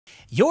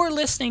You're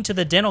listening to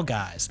The Dental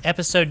Guys,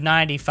 episode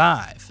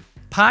 95.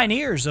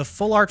 Pioneers of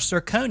Full Arch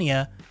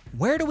Zirconia,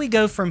 Where Do We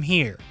Go From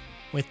Here?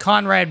 With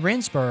Conrad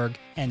Rensburg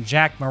and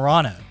Jack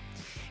Marrano.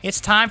 It's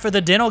time for The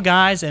Dental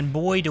Guys, and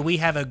boy, do we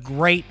have a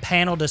great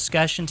panel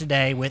discussion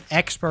today with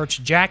experts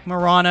Jack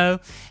Marrano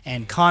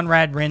and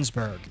Conrad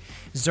Rensburg.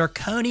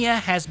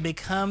 Zirconia has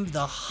become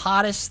the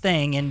hottest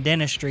thing in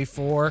dentistry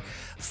for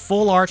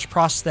full arch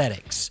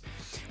prosthetics.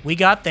 We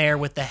got there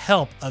with the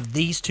help of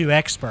these two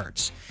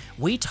experts.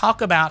 We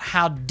talk about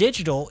how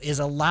digital is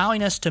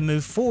allowing us to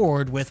move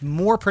forward with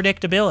more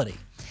predictability.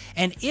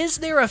 And is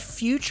there a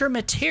future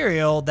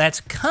material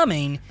that's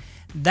coming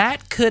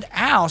that could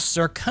oust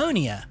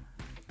zirconia?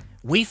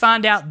 We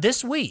find out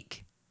this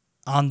week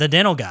on The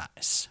Dental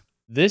Guys.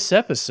 This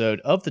episode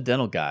of The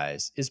Dental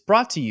Guys is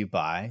brought to you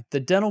by the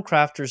Dental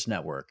Crafters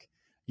Network,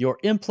 your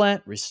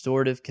implant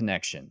restorative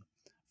connection.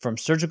 From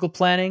surgical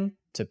planning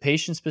to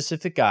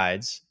patient-specific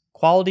guides,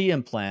 quality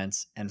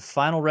implants, and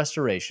final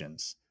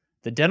restorations,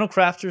 the Dental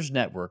Crafters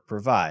Network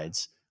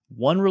provides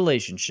one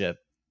relationship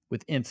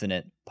with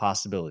infinite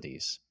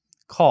possibilities.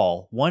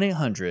 Call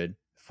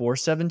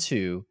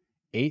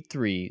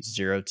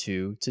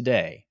 1-800-472-8302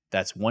 today.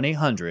 That's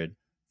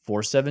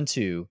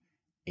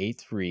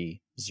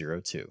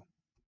 1-800-472-8302.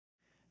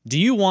 Do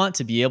you want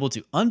to be able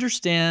to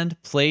understand,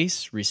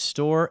 place,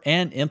 restore,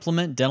 and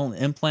implement dental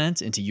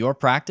implants into your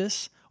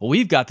practice? Well,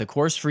 we've got the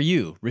course for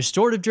you,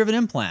 Restorative Driven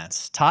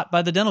Implants, taught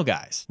by the Dental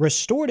Guys.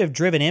 Restorative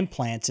Driven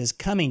Implants is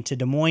coming to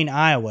Des Moines,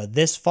 Iowa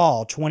this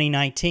fall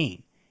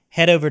 2019.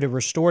 Head over to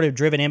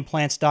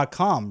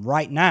restorativedrivenimplants.com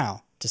right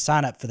now to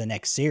sign up for the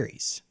next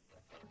series.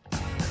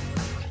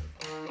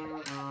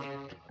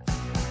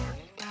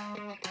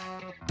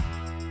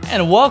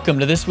 And welcome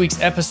to this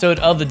week's episode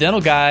of The Dental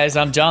Guys.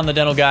 I'm John the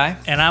Dental Guy.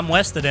 And I'm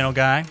Wes the Dental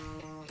Guy.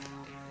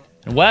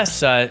 And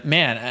Wes,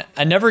 man,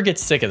 I never get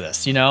sick of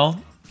this, you know?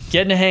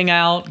 Getting to hang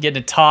out,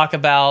 getting to talk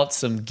about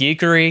some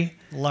geekery.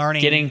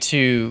 Learning. Getting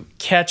to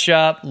catch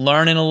up,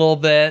 learning a little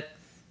bit.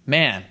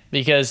 Man,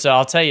 because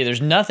I'll tell you,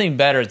 there's nothing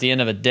better at the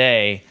end of a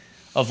day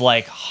of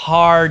like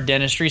hard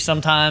dentistry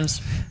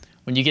sometimes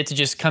when you get to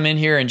just come in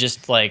here and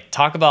just like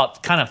talk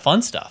about kind of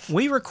fun stuff.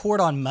 We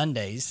record on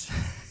Mondays.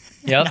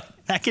 Yep.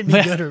 That could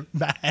be good or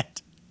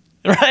bad.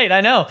 Right, I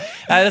know.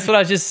 That's what I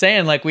was just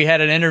saying. Like we had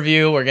an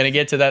interview. We're going to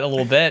get to that in a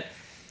little bit.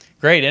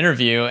 Great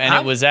interview. And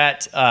it was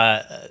at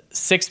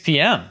 6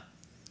 p.m.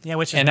 Yeah,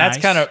 which is and nice.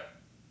 That's kind of,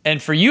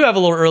 and for you have a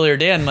little earlier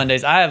day on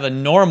Mondays. I have a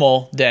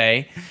normal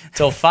day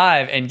till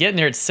 5, and getting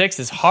there at 6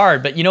 is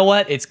hard. But you know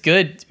what? It's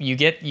good. You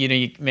get,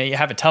 you may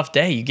have a tough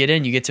day. You get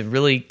in, you get to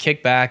really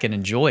kick back and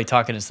enjoy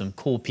talking to some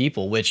cool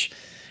people, which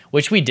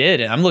we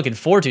did. And I'm looking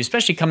forward to,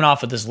 especially coming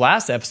off of this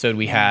last episode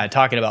we had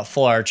talking about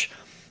full arch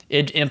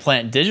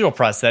implant digital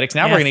prosthetics.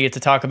 Now we're going to get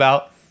to talk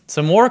about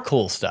some more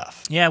cool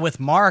stuff. Yeah, with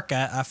Mark,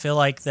 I feel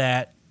like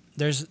that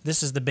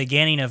this is the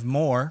beginning of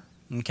more.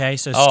 Okay,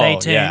 so stay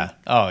tuned. Yeah.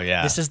 Oh,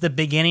 yeah. This is the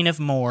beginning of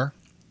more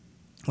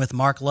with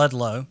Mark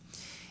Ludlow.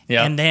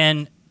 Yeah. And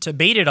then to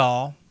beat it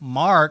all,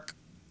 Mark,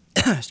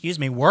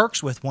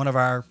 works with one of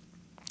our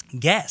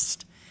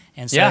guests.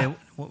 And so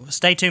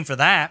stay tuned for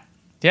that.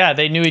 Yeah,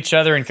 they knew each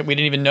other, and we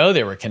didn't even know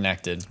they were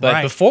connected.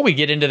 But before we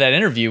get into that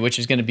interview, which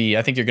is going to be,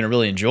 I think you're going to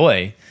really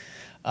enjoy,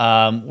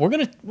 we're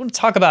going to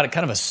talk about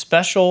kind of a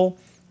special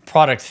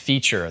product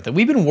feature that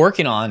we've been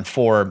working on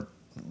for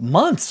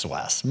months,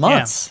 Wes.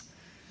 Months.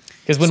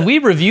 Because when we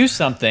review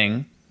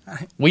something,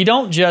 we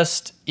don't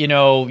just,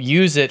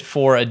 use it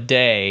for a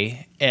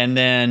day and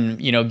then,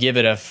 give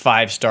it a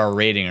 5-star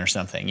rating or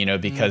something,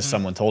 because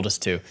someone told us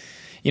to.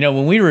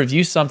 When we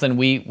review something,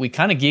 we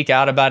kind of geek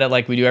out about it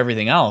like we do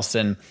everything else.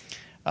 And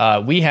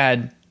we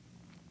had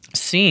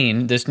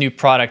seen this new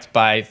product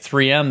by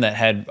 3M that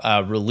had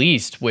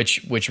released,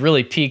 which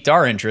really piqued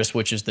our interest,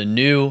 which is the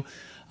new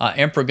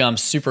Improgum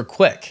Super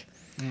Quick.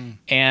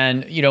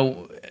 And,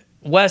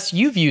 Wes,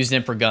 you've used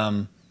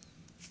Improgum.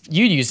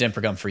 You used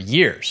Improgum for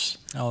years.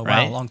 Oh,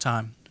 right? wow, a long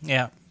time.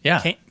 Yeah.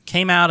 Yeah.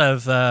 Came out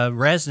of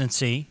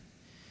residency,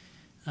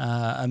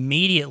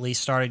 immediately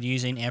started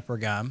using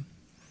Improgum,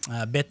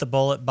 bit the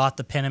bullet, bought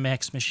the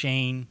Pentamex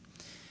machine,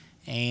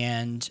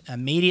 and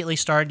immediately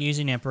started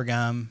using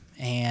Improgum,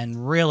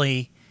 and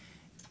really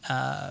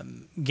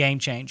game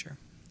changer.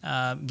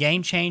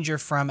 Game changer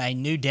from a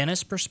new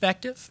dentist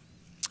perspective,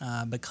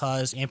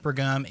 because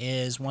Improgum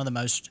is one of the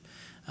most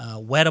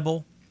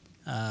wettable,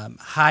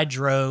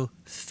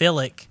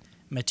 hydrophilic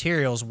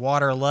materials,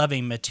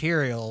 water-loving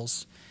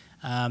materials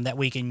that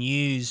we can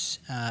use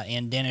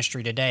in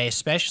dentistry today,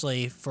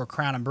 especially for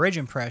crown and bridge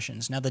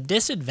impressions. Now, the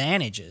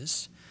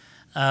disadvantages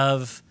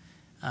of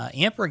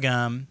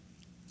Improgum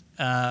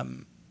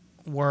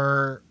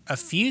were a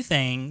few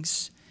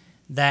things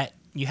that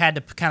you had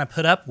to kind of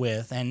put up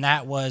with, and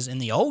that was, in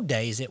the old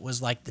days, it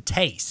was like the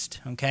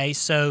taste, okay?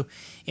 So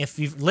if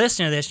you've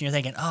listened to this and you're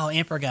thinking, oh,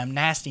 Improgum,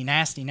 nasty,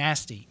 nasty,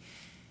 nasty,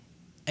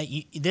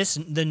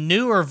 the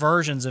newer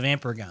versions of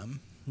Improgum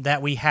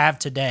that we have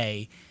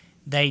today,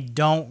 they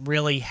don't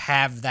really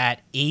have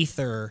that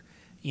ether,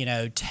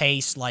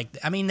 taste like.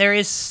 I mean, there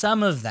is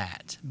some of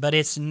that, but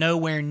it's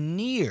nowhere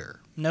near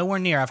Nowhere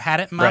near. I've had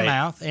it in my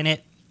mouth, and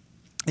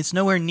it's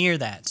nowhere near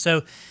that.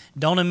 So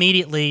don't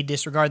immediately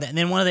disregard that. And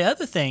then one of the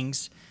other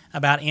things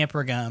about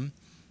Improgum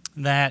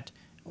that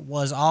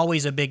was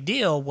always a big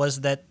deal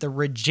was that the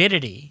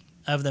rigidity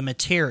of the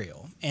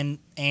material. And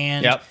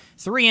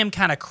 3M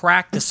kind of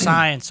cracked the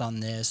science on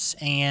this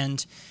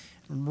and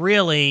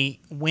really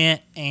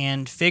went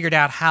and figured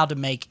out how to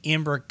make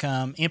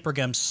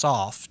Improgum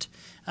soft,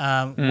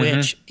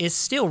 which is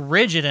still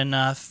rigid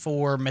enough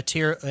for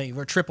material,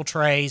 for triple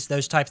trays,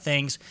 those type of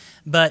things,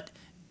 but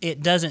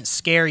it doesn't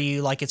scare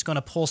you like it's going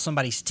to pull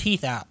somebody's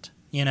teeth out,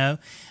 you know?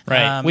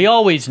 Right. We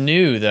always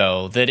knew,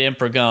 though, that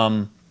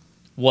Improgum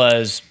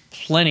was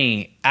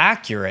plenty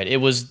accurate. It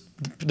was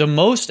the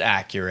most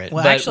accurate.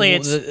 Well, actually,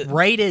 it's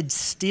rated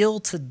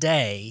still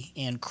today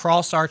in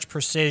cross-arch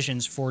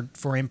precisions for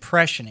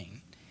impressioning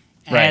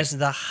as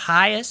the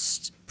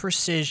highest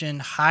precision,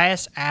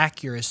 highest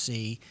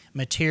accuracy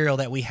material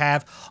that we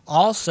have.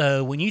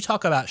 Also, when you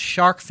talk about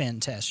shark fin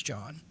tests,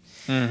 John,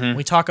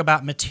 we talk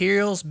about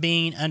materials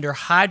being under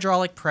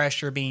hydraulic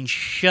pressure, being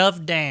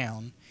shoved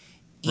down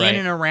in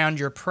and around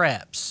your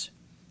preps,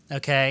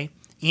 okay,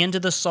 into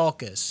the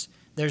sulcus.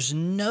 There's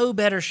no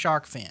better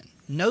shark fin.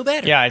 No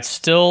better. Yeah, it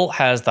still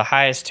has the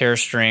highest tear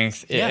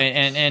strength. Yeah.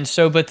 And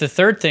so, but the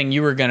third thing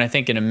you were going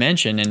to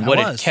mention, and what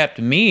it kept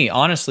me,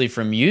 honestly,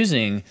 from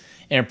using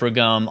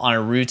Improgum on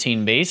a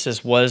routine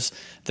basis was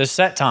the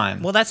set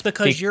time. Well, that's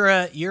because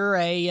I'd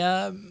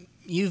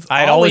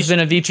always been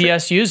a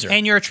VPS user.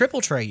 And you're a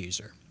triple tray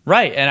user.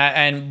 Right,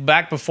 and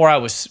back before I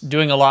was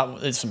doing a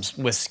lot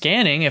with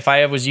scanning, if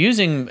I was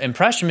using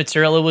impression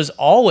material, it was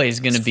always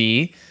going to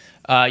be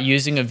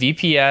using a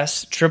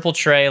VPS triple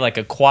tray, like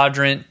a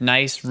quadrant,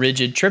 nice,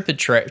 rigid triple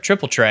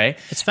tray.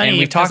 It's funny, and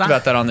we've talked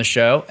about that on the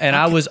show, and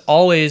I was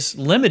always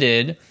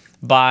limited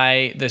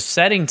by the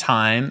setting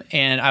time,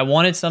 and I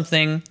wanted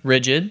something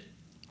rigid,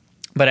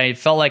 but I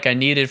felt like I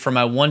needed for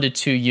my 1 to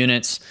 2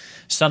 units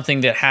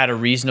something that had a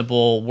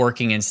reasonable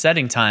working and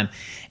setting time.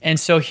 And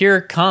so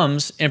here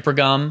comes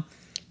Improgum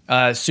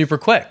super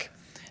quick.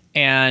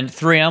 And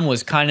 3M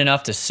was kind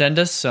enough to send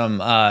us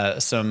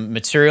some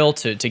material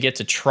to get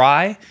to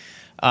try.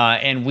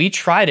 And we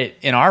tried it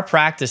in our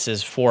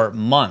practices for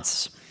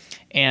months.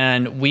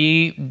 And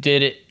we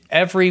did it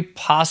every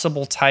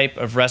possible type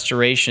of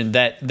restoration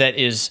that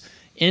is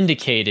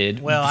indicated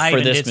for this material. I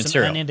even did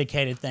some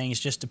unindicated things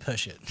just to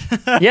push it.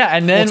 Yeah,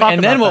 and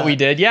then what we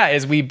did,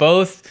 is we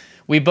both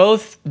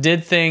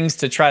did things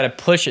to try to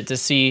push it to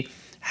see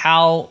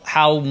how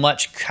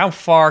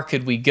far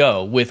could we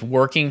go with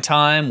working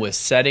time, with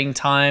setting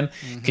time.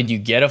 Could you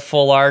get a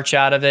full arch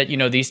out of it? You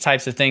know, these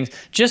types of things,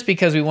 just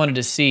because we wanted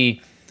to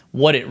see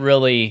what it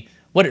really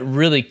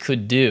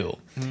could do.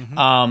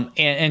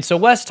 And so,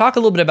 Wes, talk a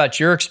little bit about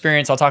your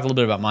experience. I'll talk a little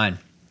bit about mine.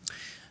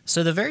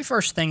 So the very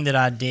first thing that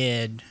I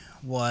did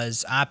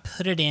was I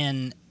put it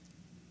in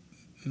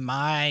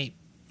my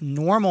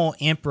normal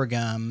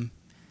Improgum.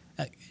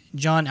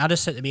 John, I'll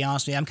just have to be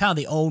honest with you. I'm kind of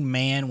the old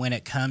man when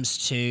it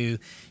comes to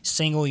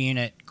single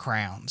unit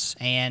crowns,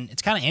 and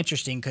it's kind of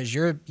interesting because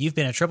you've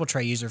been a triple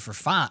tray user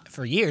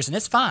for years, and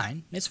it's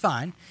fine. It's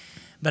fine,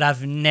 but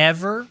I've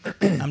never.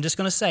 I'm just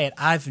going to say it.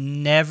 I've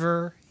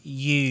never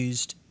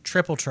used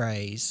triple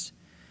trays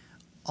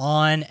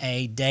on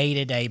a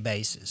day-to-day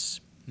basis.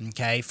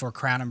 Okay, for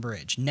crown and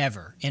bridge,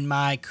 never in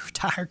my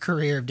entire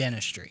career of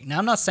dentistry. Now,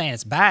 I'm not saying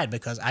it's bad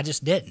because I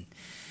just didn't.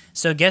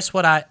 So guess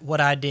what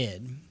I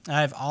did?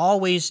 I've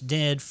always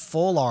did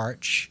full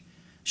arch.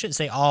 Shouldn't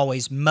say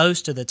always,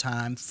 most of the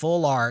time,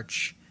 full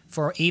arch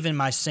for even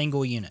my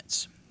single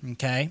units,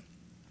 okay,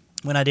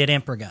 when I did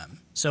Improgum.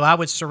 So I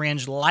would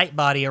syringe light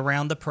body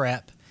around the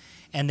prep,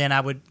 and then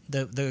I would,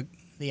 the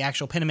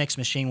actual Penamix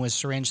machine would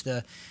syringe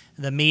the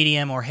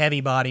medium or heavy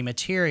body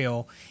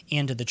material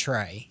into the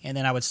tray, and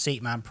then I would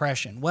seat my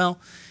impression. Well,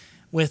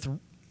 with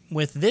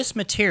this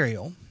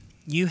material,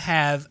 you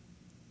have,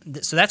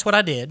 so that's what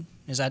I did,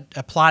 is I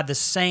applied the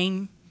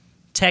same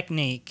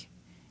technique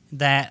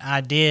that I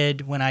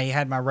did when I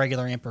had my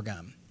regular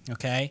Improgum,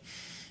 okay?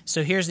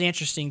 So here's the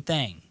interesting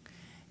thing,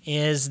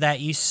 is that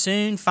you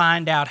soon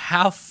find out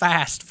how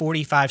fast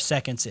 45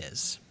 seconds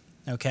is,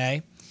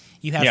 okay?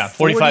 You have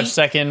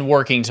 45-second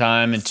working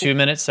time and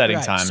 2-minute setting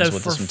time is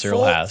what this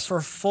material has. For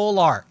full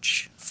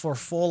arch,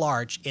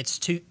 it's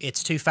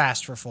too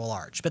fast for full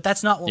arch. But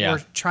that's not what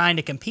we're trying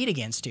to compete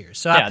against here.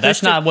 So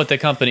that's not what the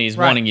company is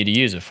wanting you to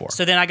use it for.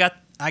 So then I got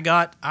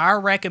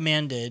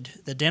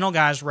the dental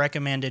guys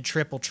recommended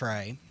triple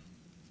tray,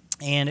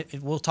 and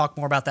we'll talk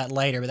more about that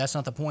later, but that's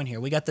not the point here.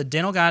 We got the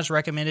dental guys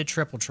recommended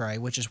triple tray,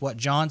 which is what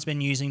John's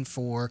been using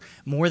for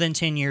more than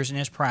 10 years in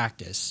his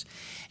practice.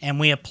 And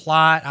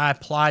I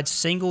applied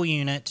single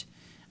unit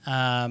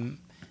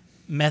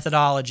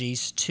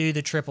methodologies to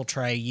the triple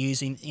tray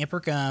using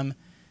Improgum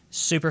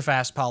super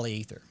fast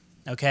polyether.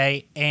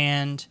 Okay,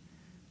 and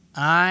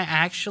I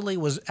actually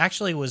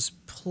was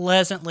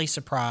pleasantly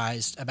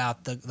surprised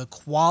about the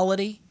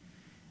quality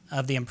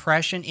of the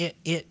impression.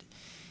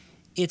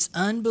 It's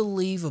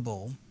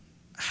unbelievable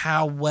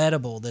how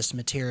wettable this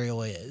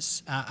material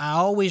is. I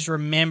always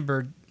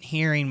remembered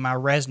hearing my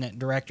resident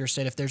director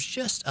said, if there's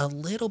just a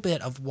little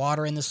bit of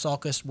water in the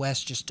sulcus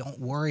west, just don't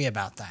worry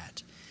about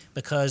that,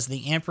 because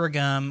the Emperor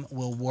gum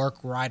will work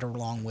right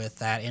along with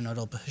that, and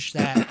it'll push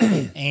that.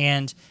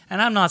 and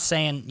I'm not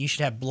saying you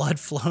should have blood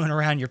flowing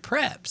around your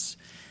preps,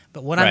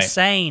 but what I'm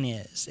saying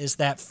is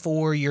that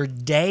for your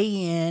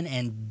day in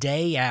and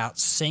day out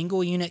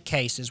single unit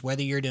cases,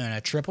 whether you're doing a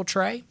triple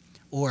tray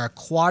or a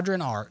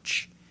quadrant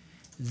arch,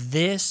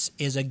 this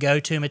is a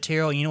go-to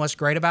material. You know what's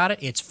great about it?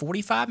 It's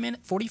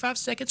 45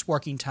 seconds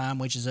working time,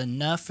 which is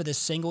enough for the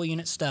single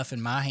unit stuff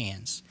in my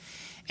hands.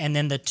 And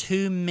then the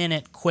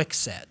 2-minute quick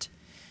set.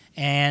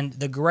 And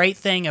the great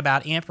thing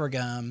about Emperor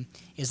gum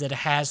is that it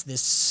has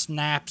this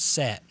snap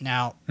set.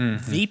 Now,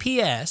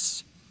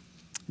 VPS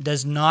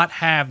does not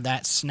have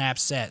that snap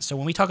set. So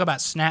when we talk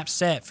about snap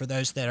set, for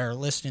those that are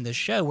listening to the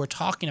show, we're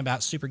talking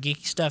about super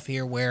geeky stuff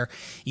here where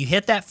you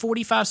hit that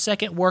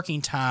 45-second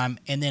working time,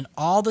 and then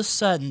all of a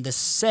sudden the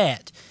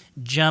set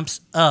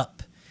jumps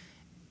up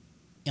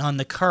on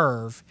the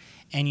curve,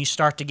 and you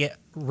start to get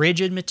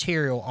rigid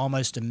material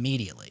almost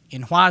immediately.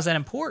 And why is that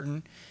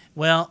important?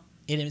 Well,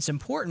 it's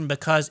important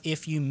because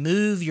if you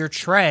move your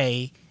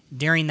tray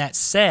during that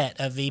set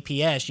of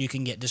VPS, you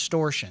can get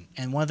distortion.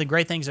 And one of the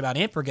great things about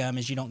Emperor gum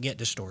is you don't get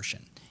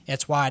distortion.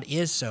 That's why it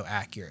is so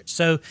accurate.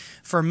 So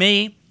for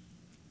me,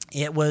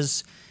 it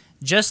was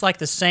just like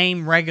the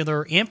same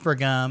regular Emperor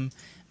gum,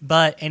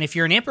 and if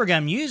you're an Emperor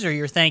gum user,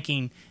 you're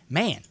thinking,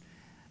 man,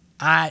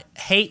 I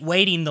hate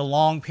waiting the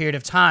long period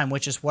of time,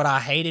 which is what I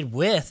hated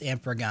with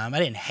Emperor gum. I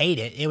didn't hate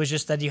it. It was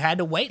just that you had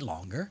to wait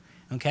longer.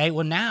 Okay,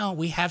 well now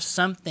we have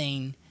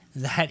something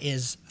that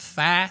is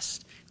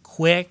fast,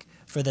 quick,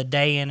 for the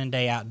day in and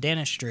day out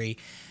dentistry.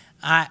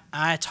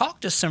 I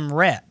talked to some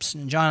reps,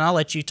 and John, I'll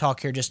let you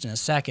talk here just in a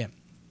second.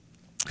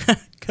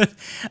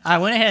 I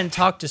went ahead and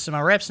talked to some of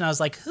my reps, and I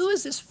was like, who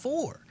is this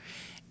for?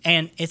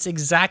 And it's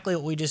exactly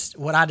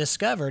what I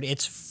discovered.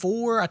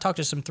 I talked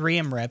to some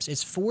 3M reps.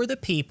 It's for the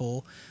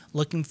people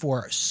looking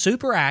for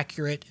super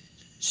accurate,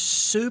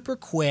 super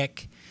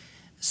quick,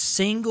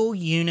 single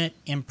unit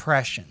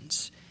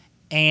impressions,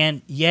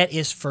 and yet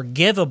is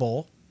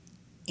forgivable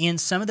in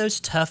some of those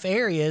tough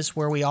areas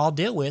where we all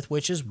deal with,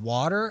 which is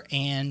water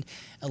and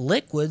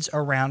liquids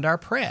around our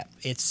prep.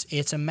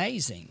 It's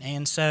amazing.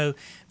 And so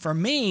for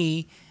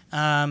me,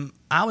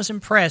 I was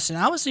impressed, and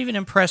I was even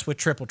impressed with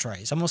triple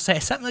trays. I'm going to say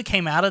something that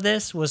came out of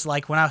this was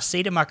like when I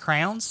seated my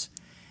crowns.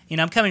 You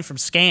know, I'm coming from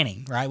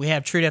scanning, right? We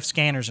have TrueDepth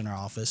scanners in our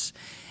office,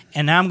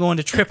 and now I'm going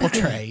to triple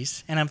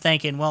trays, and I'm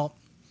thinking, well,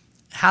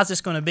 how's this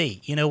going to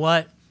be? You know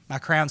what? My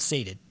crown's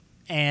seated,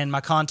 and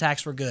my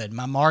contacts were good.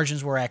 My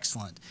margins were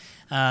excellent.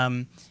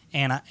 And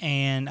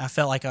I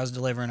felt like I was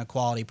delivering a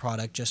quality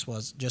product just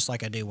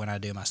like I do when I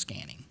do my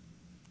scanning.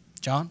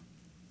 John?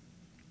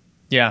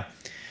 Yeah.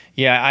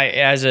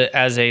 As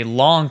a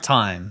long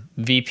time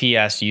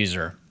VPS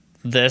user,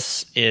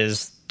 this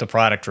is the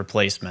product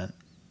replacement.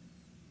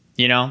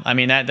 You know, I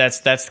mean,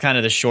 that's kind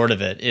of the short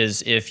of it,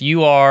 is if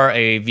you are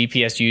a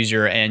VPS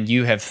user and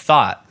you have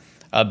thought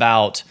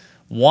about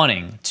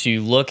wanting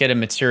to look at a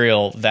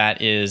material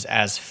that is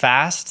as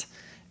fast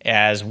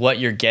as what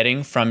you're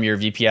getting from your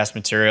VPS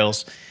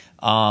materials,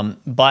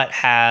 but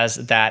has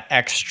that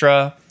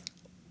extra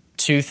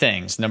two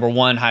things. Number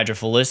one,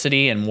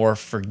 hydrophilicity and more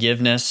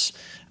forgiveness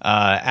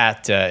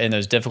in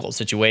those difficult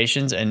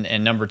situations.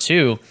 And number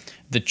two,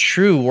 the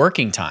true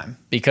working time.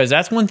 Because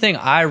that's one thing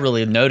I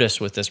really noticed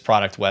with this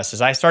product, Wes,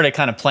 is I started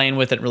kind of playing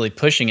with it, really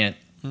pushing it.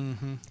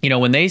 Mm-hmm. You know,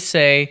 when they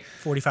say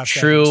 45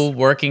 true seconds.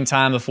 Working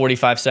time of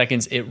 45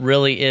 seconds, it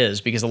really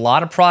is. Because a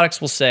lot of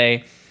products will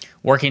say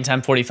working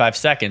time 45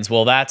 seconds.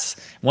 Well, that's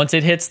once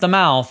it hits the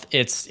mouth,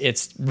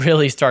 it's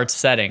really starts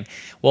setting.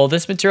 Well,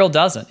 this material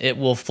doesn't. It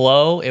will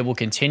flow. It will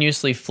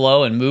continuously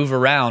flow and move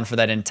around for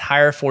that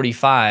entire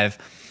 45.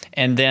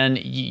 And then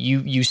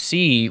you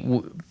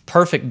see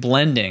perfect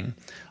blending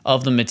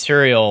of the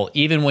material,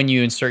 even when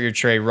you insert your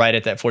tray right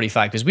at that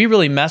 45. Because we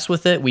really mess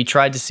with it. We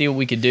tried to see what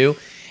we could do,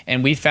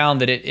 and we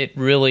found that it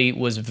really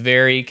was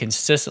very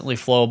consistently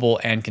flowable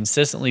and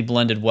consistently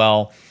blended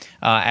well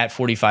at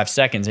 45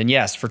 seconds. And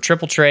yes, for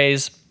triple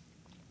trays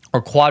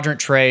or quadrant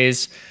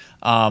trays,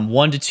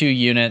 1 to 2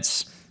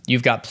 units,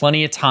 you've got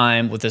plenty of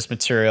time with this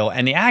material,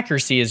 and the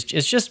accuracy is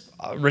just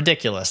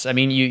ridiculous. I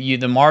mean,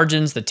 the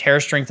margins, the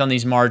tear strength on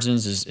these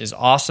margins is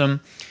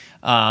awesome.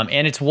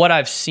 And it's what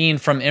I've seen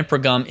from Emperor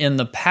gum in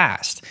the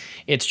past.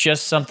 It's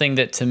just something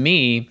that, to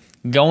me,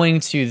 going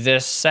to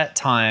this set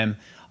time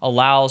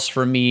allows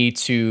for me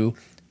to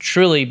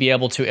truly be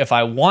able to, if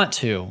I want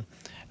to,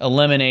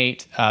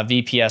 eliminate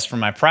VPS from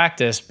my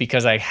practice,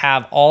 because I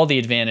have all the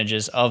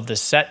advantages of the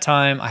set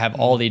time. I have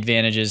all the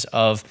advantages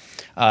of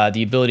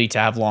the ability to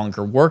have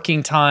longer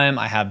working time.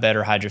 I have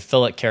better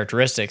hydrophilic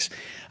characteristics.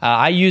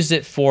 I used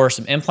it for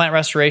some implant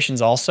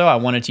restorations also. I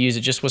wanted to use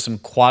it just with some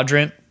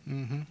quadrant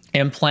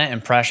implant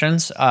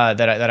impressions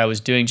that I was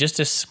doing just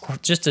to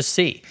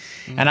see.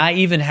 And I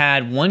even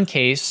had one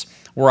case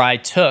where I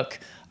took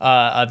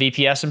a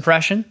VPS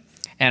impression,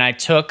 and I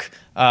took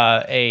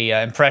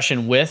a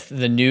impression with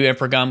the new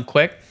Emperor gum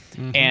Quick,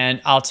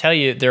 and I'll tell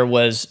you, there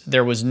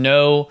was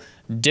no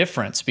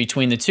difference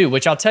between the two,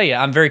 which I'll tell you,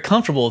 I'm very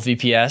comfortable with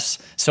VPS,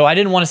 so I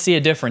didn't want to see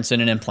a difference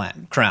in an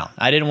implant crown.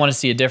 I didn't want to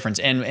see a difference.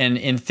 And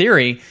in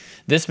theory,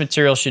 this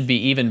material should be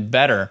even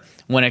better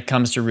when it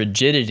comes to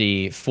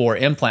rigidity for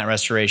implant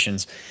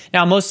restorations.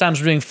 Now, most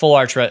times we're doing full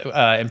arch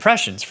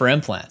impressions for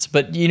implants,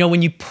 but you know,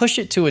 when you push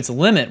it to its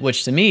limit,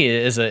 which to me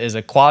is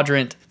a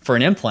quadrant for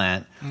an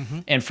implant,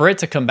 and for it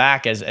to come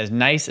back as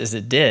nice as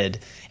it did,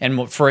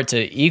 and for it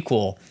to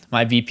equal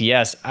my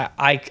VPS,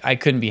 I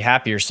couldn't be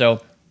happier.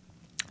 So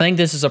I think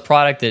this is a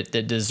product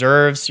that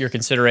deserves your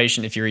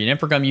consideration. If you're an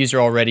Impergum user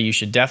already, you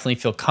should definitely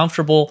feel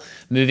comfortable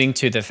moving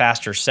to the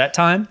faster set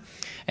time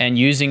and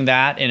using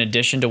that in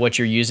addition to what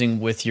you're using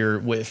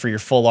for your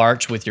full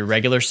arch with your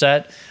regular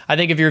set. I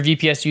think if you're a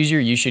VPS user,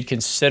 you should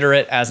consider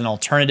it as an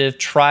alternative.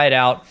 Try it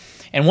out.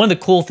 And one of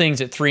the cool things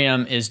that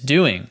 3M is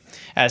doing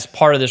as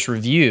part of this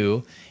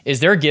review is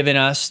they're giving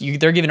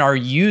our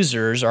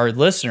users, our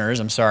listeners,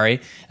 a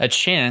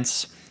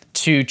chance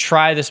to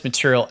try this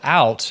material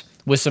out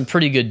with some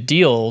pretty good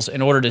deals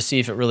in order to see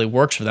if it really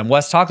works for them.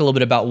 Wes, talk a little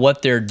bit about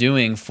what they're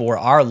doing for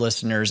our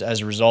listeners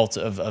as a result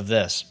of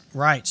this.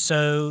 Right.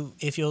 So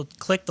if you'll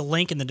click the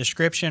link in the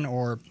description,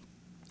 or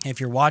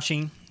if you're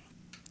watching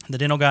the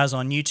Dental Guys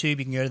on YouTube,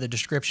 you can go to the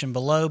description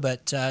below.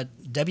 But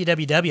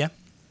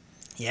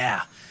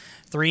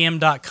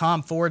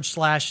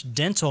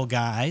www.3m.com/dental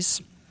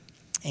guys.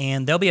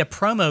 And there'll be a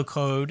promo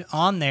code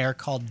on there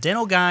called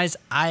Dental Guys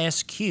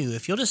ISQ.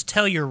 If you'll just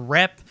tell your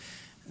rep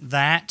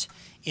that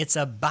it's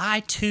a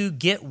buy two,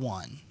 get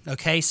one.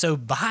 Okay, so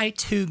buy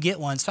two, get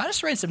one. So I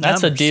just ran some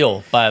numbers. That's a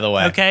deal, by the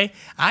way. Okay,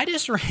 I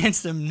just ran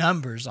some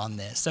numbers on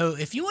this. So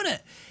if you want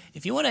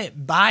to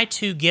buy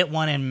two, get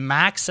one and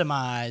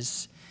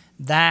maximize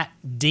that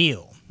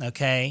deal,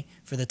 okay,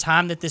 for the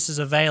time that this is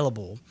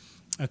available,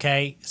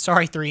 okay,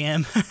 sorry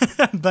 3M,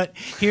 but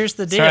here's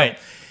the deal. That's right.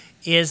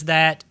 Is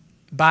that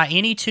buy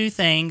any two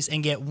things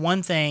and get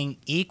one thing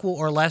equal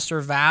or lesser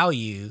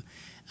value,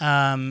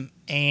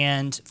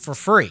 and for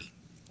free.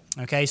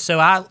 Okay, so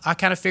I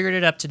kind of figured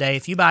it up today.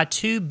 If you buy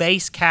two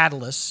base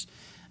catalyst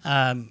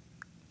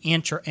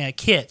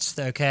kits,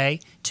 okay,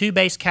 two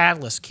base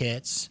catalyst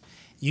kits,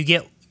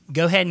 you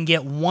go ahead and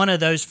get one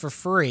of those for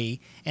free,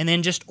 and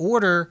then just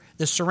order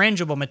the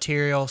syringeable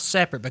material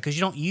separate, because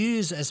you don't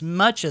use as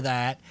much of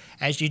that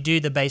as you do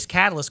the base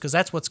catalyst, because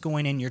that's what's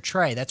going in your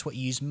tray. That's what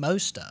you use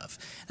most of.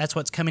 That's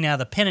what's coming out of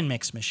the pen and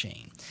mix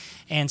machine.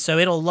 And so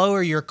it'll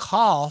lower your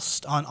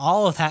cost on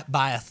all of that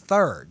by a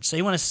third. So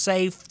you want to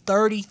save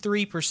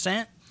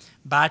 33%,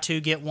 buy two,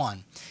 get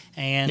one.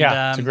 And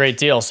yeah, it's a great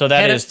deal. So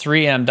that is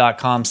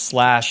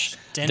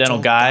 3m.com/dental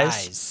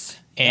guys.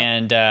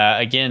 And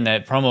again,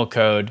 that promo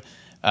code,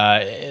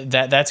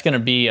 that's going to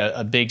be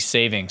a big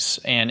savings.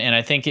 And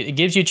I think it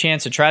gives you a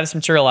chance to try this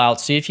material out,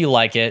 see if you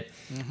like it.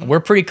 We're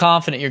pretty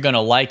confident you're going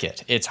to like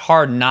it. It's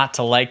hard not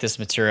to like this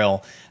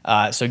material.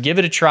 So give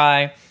it a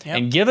try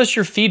and give us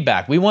your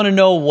feedback. We want to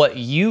know what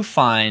you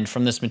find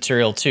from this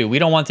material too. We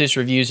don't want these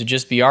reviews to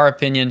just be our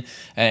opinion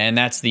and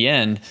that's the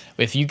end.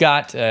 If you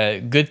got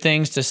good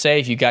things to say,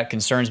 if you got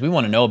concerns, we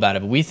want to know about it.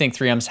 But we think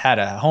 3M's had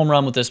a home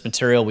run with this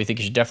material. We think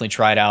you should definitely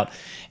try it out.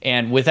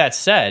 And with that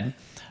said,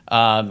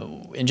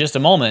 in just a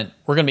moment,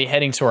 we're going to be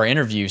heading to our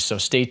interview, so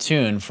stay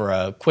tuned for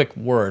a quick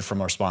word from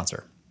our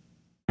sponsor.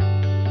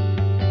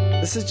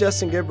 This is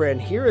Justin Goodbrand.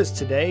 Here is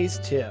today's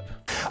tip.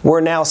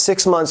 We're now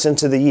 6 months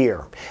into the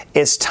year.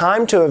 It's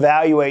time to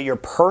evaluate your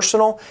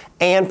personal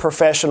and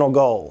professional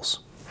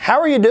goals.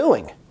 How are you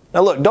doing?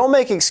 Now look, don't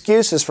make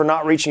excuses for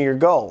not reaching your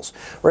goals.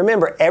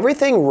 Remember,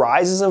 everything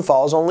rises and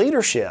falls on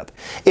leadership.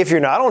 If you're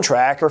not on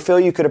track or feel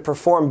you could have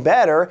performed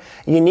better,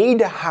 you need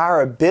to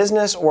hire a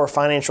business or a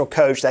financial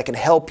coach that can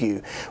help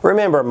you.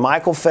 Remember,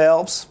 Michael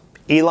Phelps,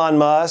 Elon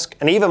Musk,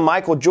 and even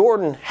Michael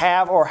Jordan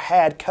have or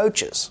had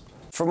coaches.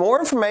 For more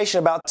information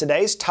about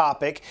today's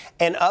topic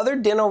and other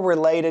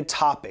dental-related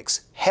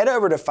topics, head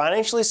over to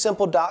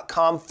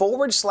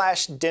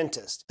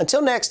financiallysimple.com/dentist.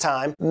 Until next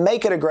time,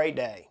 make it a great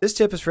day. This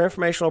tip is for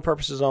informational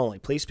purposes only.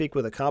 Please speak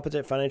with a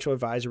competent financial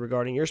advisor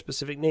regarding your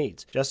specific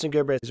needs. Justin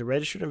Goodbrand is a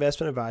registered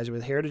investment advisor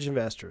with Heritage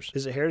Investors.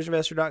 Visit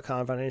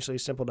heritageinvestor.com,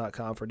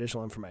 financiallysimple.com for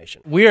additional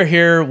information. We are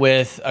here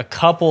with a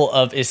couple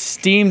of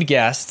esteemed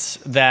guests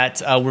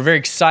that we're very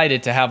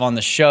excited to have on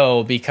the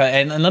show, because,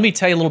 and let me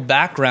tell you a little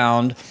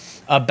background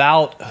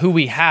about who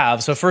we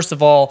have. So first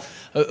of all,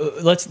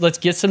 let's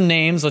get some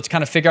names. Let's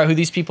kind of figure out who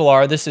these people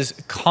are. This is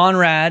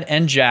Conrad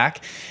and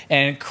Jack,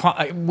 and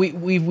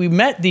we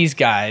met these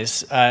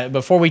guys.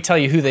 Before we tell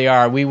you who they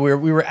are, we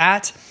were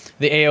at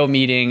the AO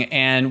meeting,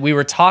 and we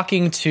were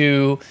talking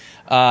to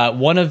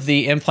one of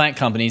the implant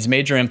companies,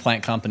 major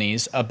implant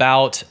companies,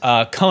 about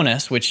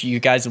CONUS, which you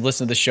guys have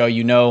listened to the show.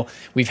 You know,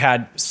 we've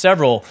had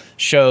several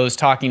shows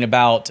talking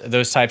about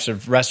those types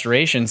of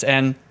restorations,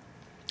 and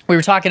we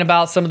were talking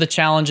about some of the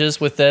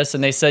challenges with this,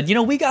 and they said, you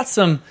know, we got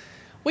some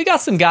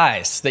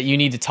guys that you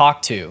need to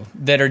talk to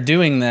that are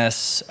doing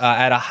this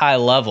at a high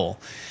level.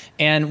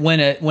 And when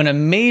a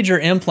major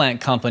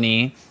implant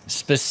company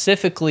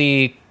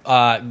specifically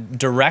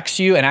directs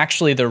you, and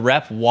actually the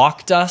rep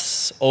walked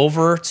us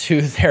over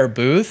to their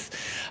booth.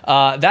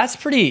 That's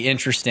pretty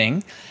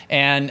interesting.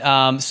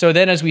 And so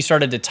then as we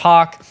started to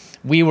talk,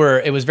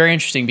 it was very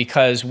interesting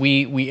because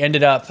we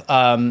ended up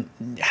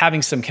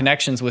having some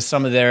connections with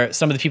some of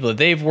the people that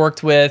they've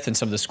worked with and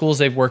some of the schools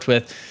they've worked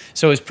with.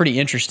 So it was pretty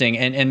interesting.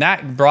 And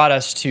that brought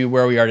us to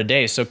where we are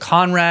today. So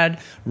Conrad,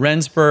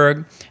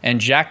 Rensburg, and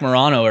Jack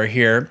Marrano are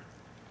here,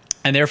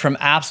 and they're from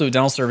Absolute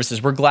Dental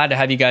Services. We're glad to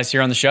have you guys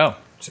here on the show.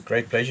 It's a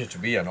great pleasure to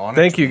be, an honor.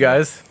 Thank you,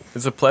 guys.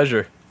 It's a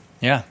pleasure.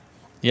 Yeah.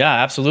 Yeah,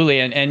 absolutely.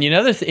 And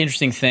another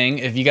interesting thing,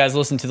 if you guys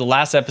listened to the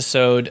last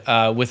episode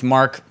with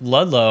Mark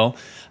Ludlow,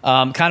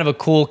 kind of a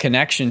cool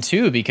connection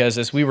too, because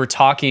as we were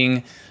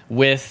talking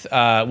with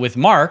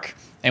Mark,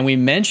 and we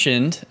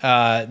mentioned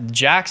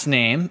Jack's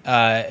name,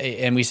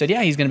 and we said,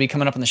 yeah, he's going to be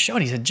coming up on the show.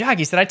 And he said, Jack,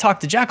 I talk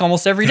to Jack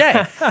almost every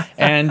day.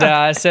 And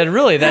I said,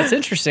 really, that's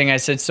interesting. I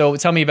said, so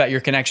tell me about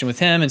your connection with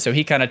him. And so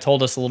he kind of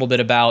told us a little bit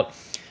about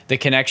the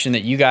connection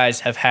that you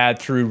guys have had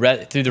through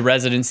the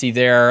residency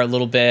there a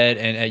little bit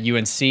and at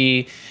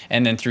UNC,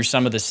 and then through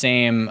some of the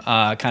same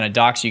kind of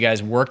docs you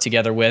guys work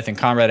together with. And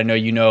Conrad, I know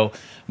you know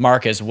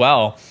Mark as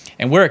well.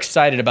 And we're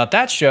excited about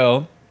that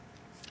show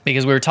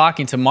because we were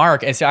talking to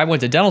Mark. And so I went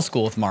to dental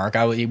school with Mark.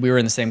 We were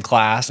in the same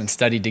class and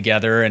studied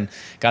together and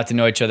got to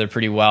know each other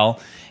pretty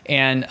well.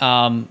 And,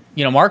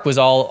 Mark was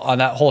all on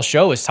that whole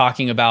show was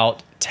talking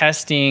about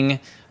testing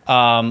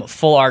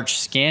full arch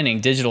scanning,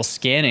 digital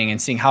scanning,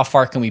 and seeing how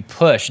far can we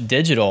push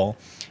digital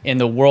in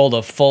the world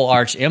of full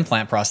arch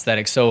implant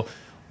prosthetics. So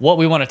what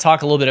we want to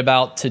talk a little bit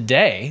about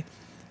today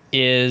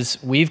is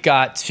we've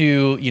got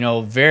two,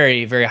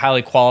 very, very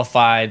highly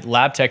qualified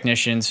lab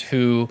technicians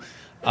who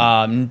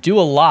do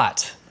a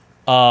lot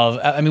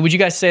of, would you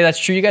guys say that's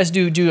true? You guys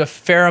do a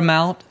fair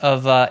amount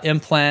of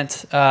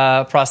implant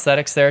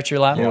prosthetics there at your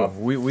lab? Yeah,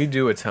 we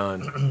do a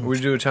ton. We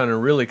do a ton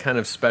and really kind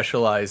of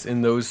specialize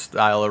in those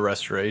style of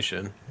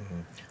restoration. Mm-hmm.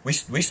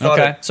 We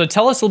started. Okay, so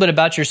tell us a little bit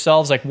about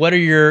yourselves. Like, what are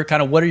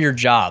your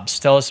jobs?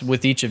 Tell us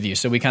with each of you,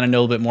 so we kind of know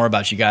a little bit more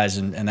about you guys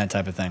and that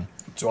type of thing.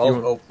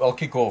 So I'll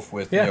kick off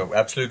with,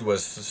 Absolute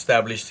was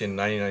established in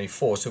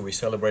 1994, so we're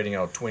celebrating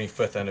our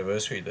 25th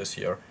anniversary this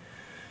year.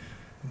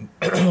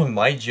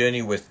 My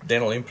journey with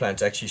dental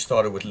implants actually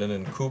started with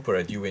Lyndon Cooper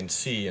at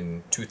UNC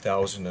in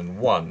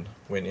 2001,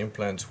 when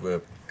implants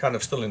were kind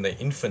of still in their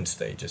infant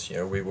stages.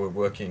 We were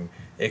working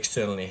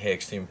externally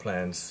hexed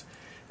implants,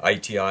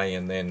 ITI,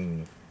 and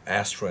then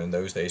Astra in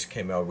those days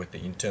came out with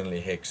the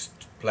internally hexed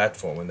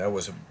platform, and that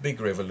was a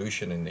big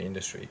revolution in the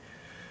industry.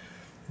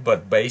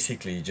 But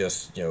basically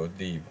just,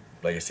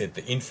 like I said,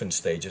 the infant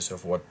stages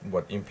of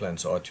what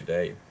implants are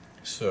today.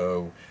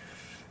 So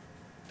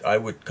I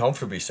would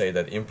comfortably say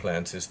that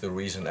implants is the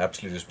reason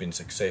Absolute has been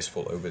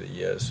successful over the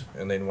years.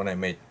 And then when I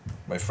met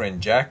my friend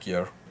Jack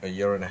here a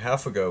year and a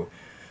half ago,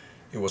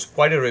 it was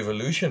quite a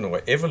revolution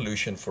or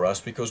evolution for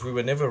us because we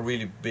were never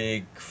really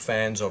big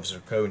fans of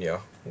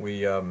zirconia.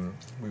 We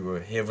were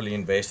heavily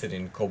invested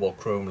in cobalt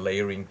chrome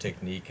layering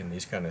technique and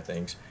these kind of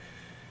things,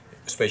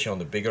 especially on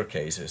the bigger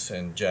cases.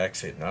 And Jack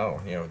said,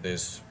 no,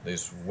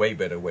 there's way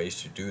better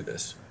ways to do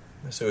this.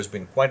 So it's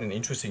been quite an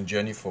interesting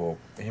journey for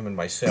him and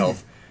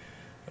myself.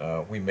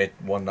 We met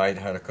one night,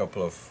 had a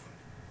couple of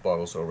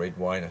bottles of red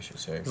wine, I should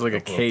say. It was like a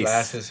case.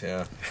 Glasses,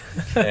 yeah.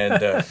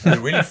 And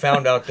we really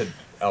found out that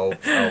our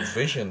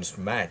visions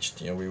matched.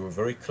 We were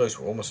very close.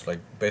 We were almost like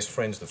best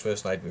friends the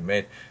first night we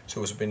met.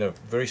 So it's been a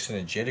very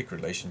synergetic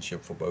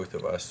relationship for both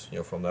of us,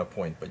 from that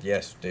point. But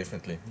yes,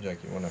 definitely.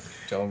 Jack, you want to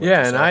tell them?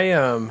 Yeah, and I,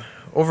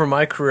 over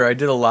my career, I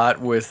did a lot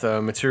with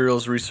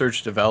materials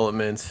research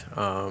development.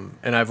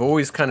 And I've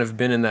always kind of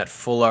been in that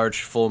full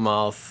arch, full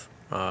mouth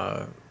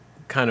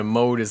kind of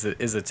mode as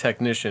a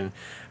technician.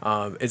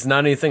 It's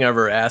not anything I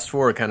ever asked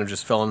for. It kind of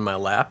just fell in my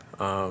lap,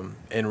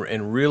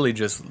 and really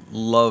just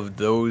loved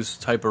those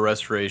type of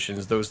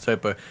restorations, those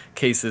type of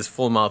cases,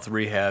 full mouth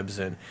rehabs,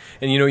 and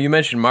you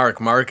mentioned Mark.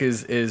 Mark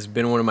is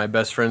been one of my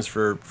best friends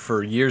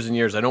for years and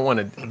years. I don't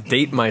want to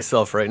date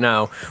myself right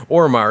now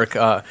or Mark,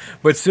 but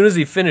as soon as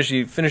he finished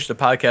a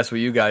podcast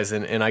with you guys,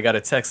 and I got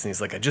a text, and he's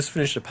like, I just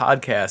finished a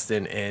podcast,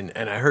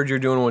 and I heard you're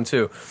doing one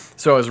too.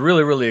 So I was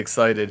really, really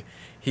excited.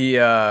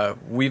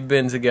 We've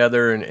been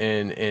together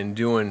and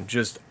doing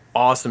just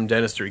awesome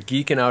dentistry,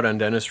 geeking out on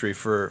dentistry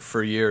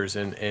for years,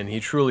 and he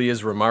truly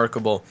is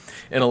remarkable.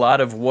 And a lot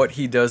of what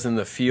he does in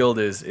the field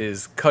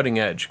is cutting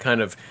edge,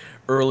 kind of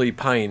early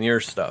pioneer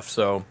stuff.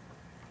 So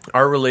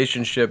our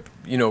relationship,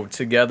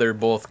 together,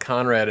 both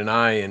Conrad and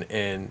I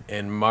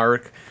and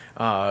Mark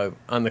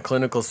on the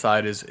clinical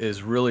side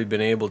is really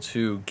been able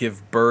to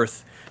give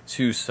birth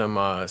to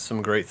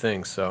some great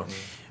things. So.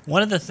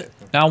 One of the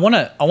now I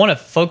want to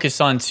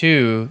focus on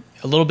too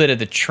a little bit of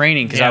the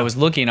training because I was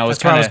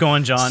kind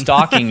of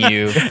stalking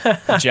you,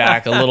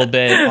 Jack, a little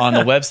bit on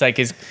the website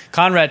because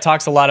Conrad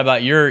talks a lot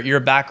about your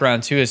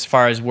background too as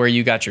far as where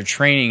you got your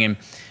training, and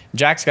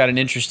Jack's got an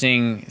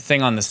interesting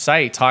thing on the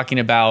site talking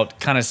about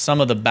kind of some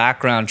of the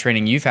background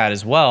training you've had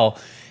as well.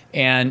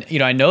 And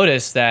I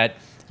noticed that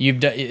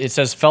It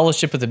says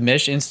fellowship with the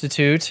Misch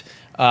Institute,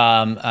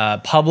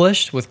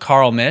 published with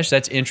Carl Misch.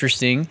 That's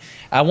interesting.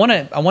 I want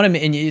to,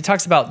 and it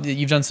talks about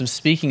you've done some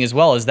speaking as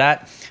well. Is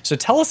that so?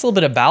 Tell us a little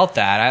bit about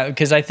that,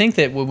 because I think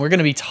that when we're going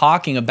to be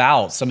talking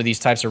about some of these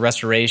types of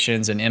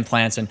restorations and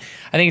implants, and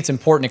I think it's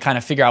important to kind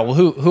of figure out, well,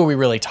 who are we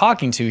really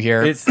talking to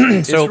here? It's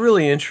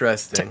really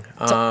interesting.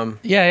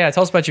 Yeah.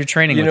 Tell us about your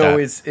training. You with know,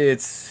 that.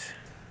 it's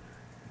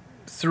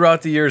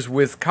throughout the years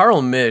with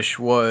Carl Misch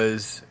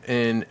was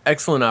an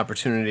excellent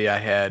opportunity I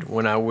had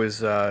when I was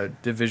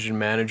division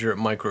manager at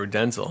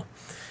Microdental,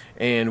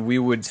 and we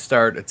would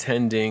start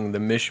attending the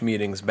Misch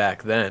meetings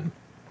back then.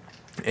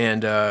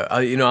 And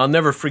I'll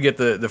never forget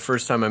the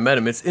first time I met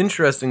him. It's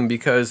interesting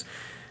because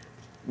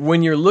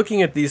when you're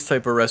looking at these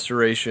type of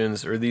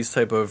restorations or these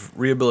type of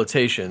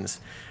rehabilitations,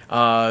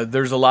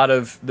 there's a lot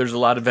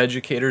of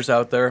educators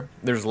out there.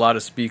 There's a lot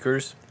of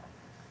speakers.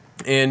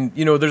 And,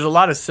 there's a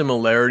lot of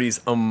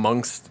similarities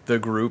amongst the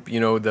group,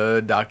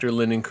 the Dr.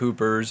 Lyndon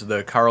Coopers,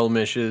 the Carl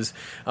Misches,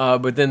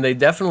 but then they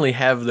definitely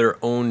have their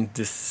own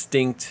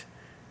distinct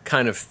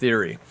kind of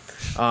theory.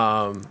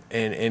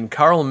 And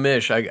Carl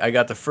Misch, I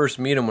got to first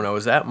meet him when I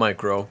was at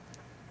Micro,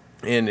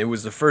 and it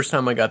was the first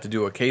time I got to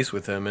do a case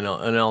with him, and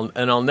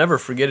I'll never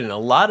forget it. And a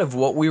lot of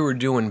what we were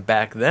doing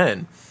back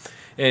then,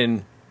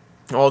 and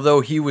although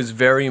he was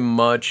very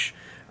much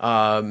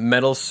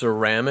metal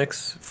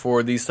ceramics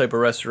for these type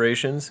of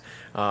restorations.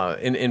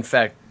 In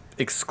fact,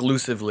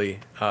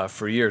 exclusively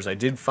for years. I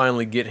did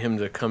finally get him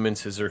to come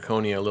into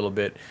zirconia a little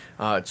bit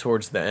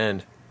towards the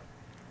end.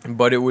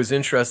 But it was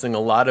interesting. A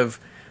lot of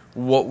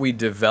what we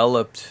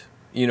developed,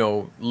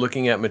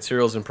 looking at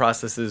materials and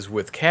processes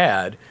with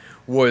CAD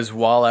was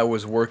while I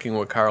was working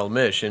with Carl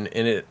Misch.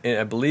 And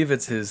I believe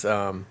it's his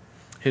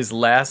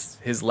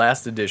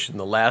last edition,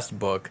 the last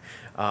book.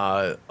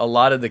 A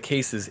lot of the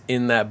cases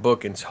in that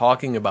book and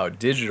talking about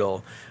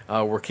digital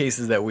were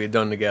cases that we had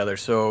done together.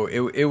 So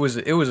it was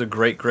a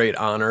great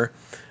honor,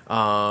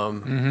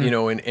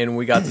 and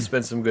we got to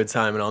spend some good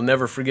time. And I'll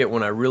never forget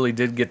when I really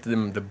did get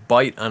them to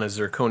bite on a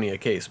zirconia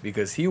case,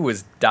 because he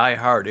was die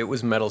hard. It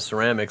was metal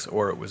ceramics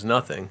or it was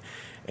nothing.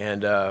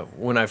 And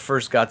when I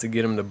first got to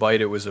get him to bite,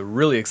 it was a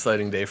really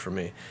exciting day for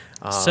me.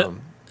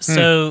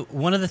 So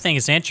one of the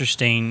things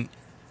interesting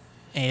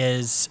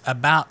is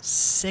about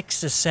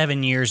 6 to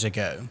 7 years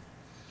ago,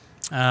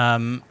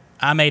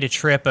 I made a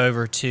trip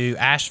over to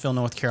Asheville,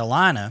 North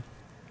Carolina.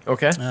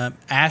 Okay.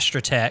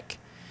 Astrotech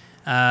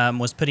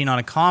was putting on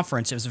a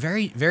conference. It was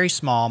very, very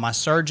small. My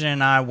surgeon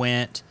and I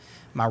went.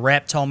 My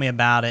rep told me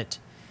about it.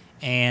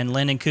 And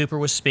Lyndon Cooper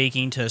was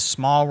speaking to a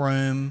small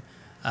room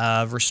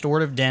of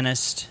restorative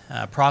dentist,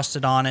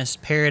 prosthodontist,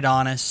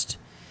 periodontist.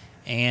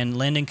 And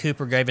Lyndon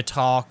Cooper gave a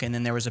talk, and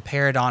then there was a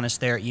periodontist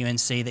there at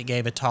UNC that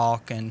gave a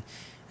talk, and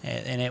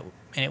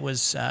it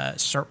was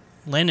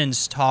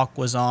Lyndon's talk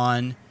was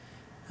on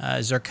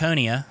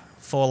zirconia,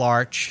 full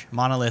arch,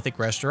 monolithic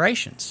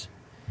restorations.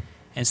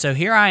 And so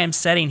here I am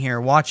sitting here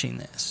watching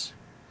this,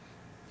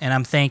 and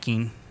I'm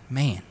thinking,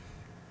 man,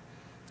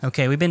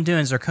 okay, we've been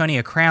doing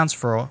zirconia crowns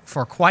for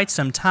quite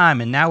some time,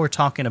 and now we're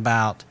talking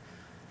about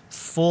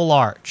full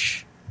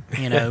arch,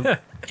 and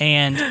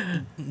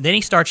then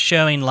he starts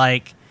showing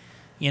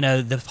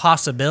the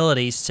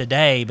possibilities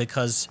today,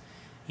 because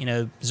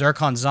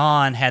Zircon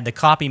Zahn had the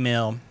copy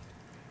mill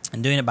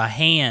and doing it by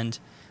hand.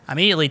 I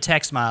immediately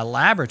text my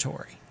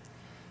laboratory.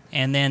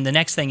 And then the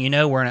next thing you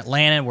know, we're in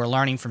Atlanta. We're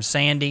learning from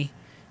Sandy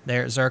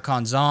there at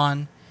Zircon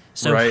Zahn.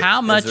 So right,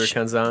 how much?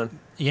 Zircon Zahn.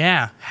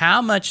 Yeah.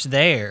 How much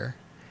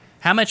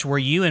were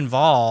you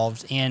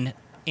involved in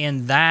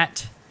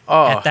that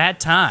at that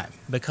time?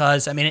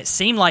 Because, it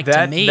seemed like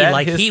to me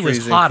like he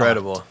was hot on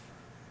it.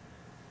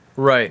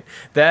 Right.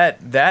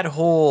 That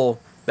whole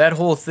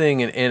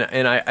thing,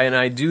 and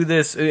I do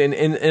this,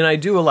 and I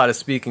do a lot of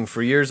speaking.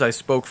 For years, I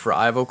spoke for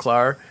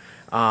Ivoclar,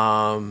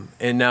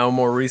 and now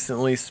more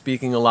recently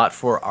speaking a lot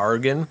for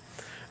Argon.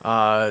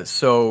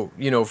 So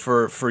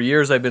for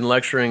years I've been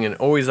lecturing and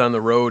always on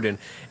the road,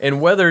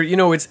 and whether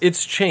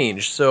it's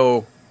changed.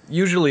 So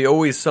usually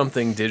always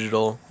something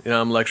digital.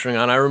 I'm lecturing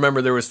on. I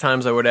remember there was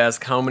times I would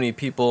ask how many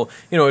people.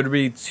 It'd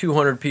be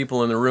 200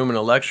 people in the room in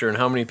a lecture, and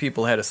how many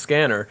people had a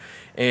scanner,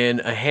 and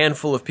a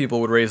handful of people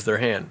would raise their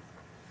hand.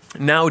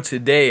 Now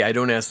today, I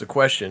don't ask the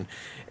question.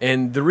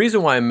 And the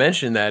reason why I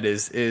mention that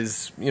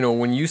is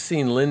when you've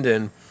seen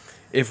Lyndon,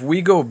 if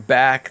we go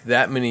back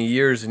that many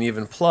years and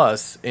even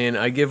plus, and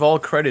I give all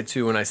credit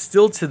to, and I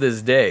still to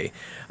this day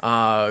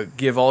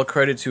give all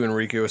credit to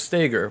Enrico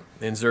Steger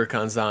and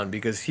Zircon Zahn,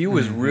 because he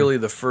was really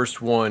the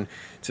first one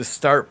to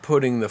start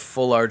putting the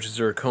full arch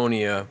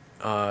zirconia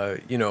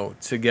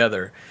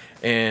together.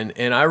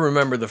 And I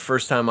remember the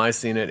first time I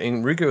seen it.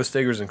 Enrico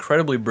Steger is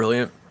incredibly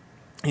brilliant.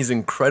 He's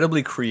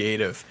incredibly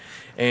creative,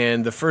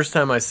 and the first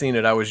time I seen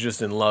it, I was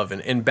just in love.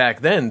 And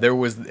back then,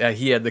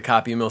 he had the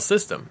copy mill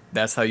system.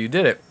 That's how you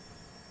did it.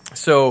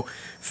 So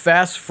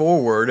fast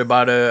forward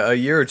about a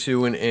year or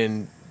two,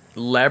 and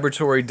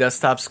laboratory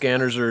desktop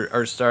scanners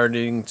are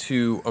starting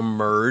to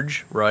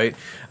emerge. Right,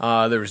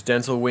 there was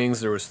Dental Wings,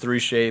 there was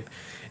 3Shape,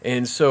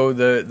 and so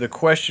the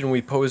question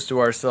we posed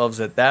to ourselves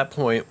at that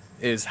point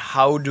is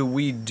how do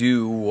we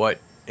do what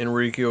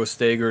Enrico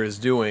Steger is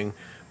doing,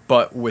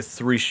 but with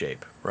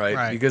 3Shape,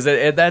 right? Because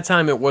at that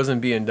time it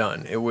wasn't being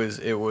done. It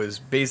was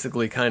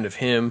basically kind of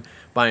him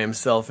by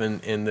himself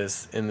in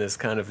this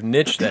kind of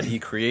niche that he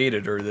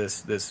created, or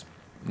this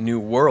new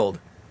world,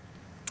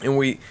 and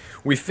we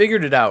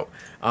figured it out.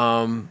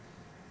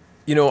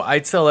 You know, I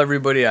tell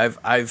everybody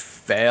I've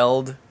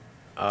failed,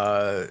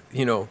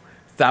 you know,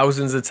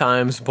 thousands of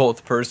times,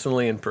 both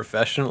personally and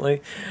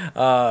professionally,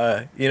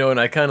 you know, and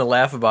I kind of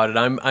laugh about it.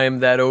 I am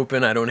that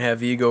open. I don't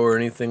have ego or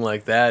anything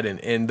like that.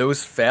 And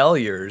those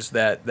failures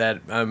that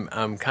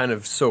I'm kind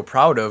of so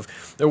proud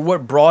of, they're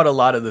what brought a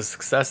lot of the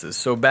successes.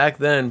 So back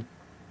then,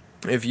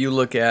 if you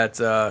look at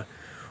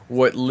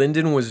what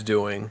Lyndon was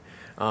doing,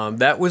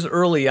 that was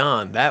early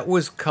on. That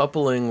was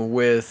coupling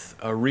with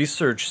a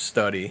research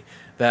study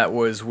that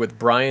was with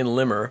Brian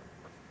Limmer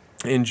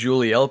and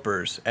Julie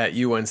Elpers at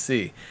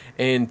UNC.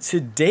 And to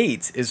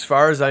date, as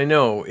far as I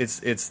know,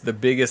 it's the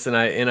biggest, and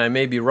I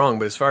may be wrong,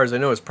 but as far as I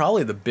know, it's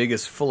probably the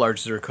biggest full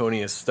arch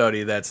zirconia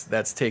study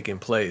that's taken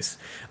place.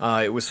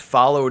 It was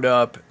followed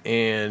up,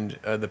 and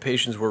the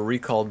patients were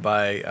recalled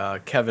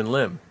by Kevin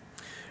Lim,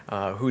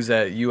 who's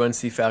at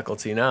UNC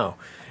faculty now.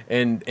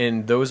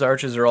 And those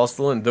arches are all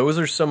still in. Those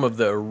are some of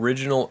the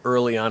original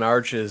early on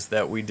arches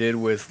that we did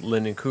with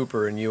Lyndon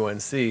Cooper and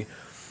UNC.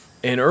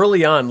 And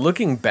early on,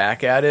 looking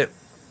back at it,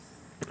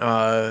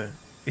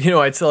 you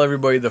know, I tell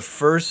everybody the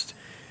first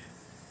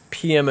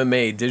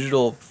PMMA,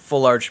 digital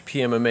full arch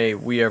PMMA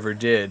we ever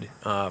did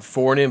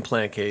for an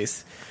implant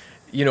case,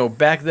 you know,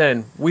 back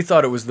then we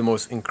thought it was the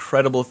most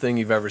incredible thing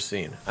you've ever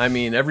seen. I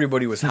mean,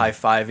 everybody was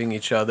high-fiving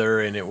each other,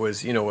 and it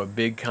was, you know, a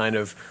big kind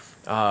of,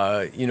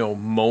 you know,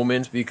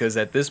 moment, because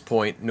at this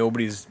point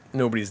nobody's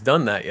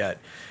done that yet.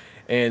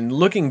 And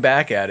looking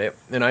back at it,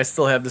 and I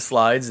still have the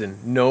slides,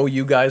 and no,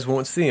 you guys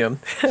won't see them.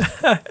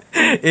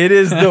 It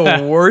is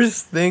the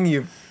worst thing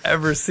you've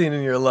ever seen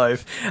in your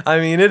life. I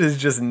mean, it is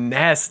just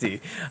nasty.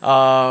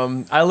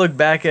 I look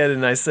back at it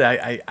and I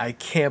say, I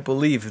can't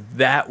believe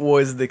that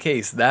was the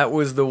case. That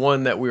was the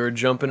one that we were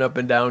jumping up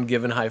and down,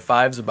 giving high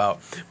fives about.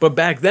 But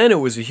back then, it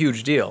was a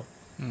huge deal.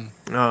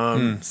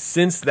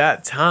 Since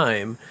that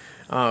time,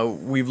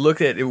 we've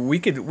looked at it. We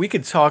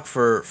could talk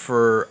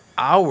for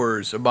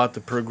hours about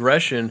the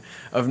progression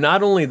of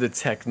not only the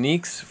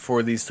techniques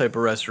for these type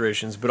of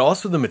restorations, but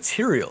also the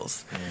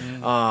materials.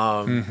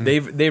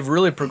 They've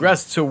really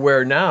progressed to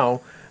where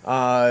now,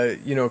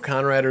 you know,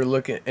 Conrad are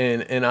looking,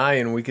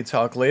 and we could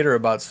talk later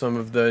about some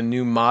of the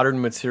new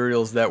modern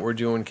materials that we're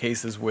doing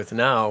cases with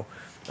now.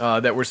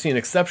 That we're seeing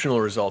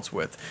exceptional results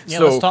with. Yeah,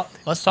 so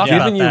let's talk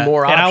giving about you that.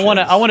 more options. And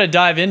I want to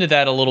dive into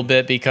that a little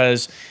bit,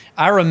 because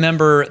I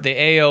remember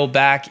the AO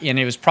back in,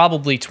 it was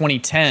probably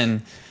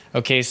 2010.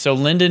 Okay, so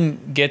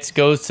Lyndon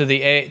goes to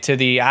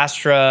the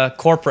Astra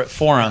corporate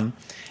forum,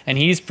 and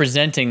he's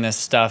presenting this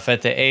stuff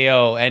at the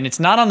AO, and it's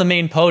not on the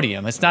main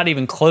podium. It's not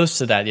even close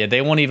to that yet. They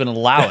won't even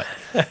allow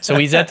it. So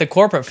he's at the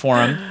corporate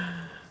forum,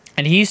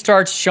 and he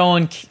starts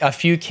showing a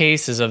few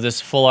cases of this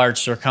full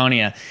arch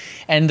zirconia.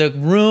 And the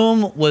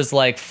room was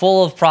like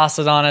full of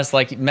prosthodontists,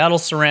 like metal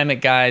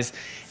ceramic guys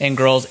and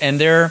girls, and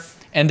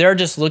they're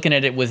just looking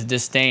at it with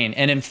disdain.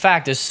 And in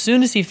fact, as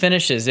soon as he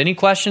finishes, any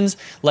questions,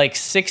 like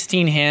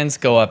 16 hands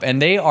go up,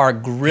 and they are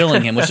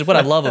grilling him, which is what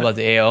I love about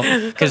the AO,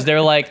 because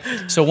they're like,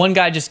 so one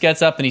guy just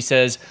gets up and he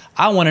says,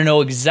 I want to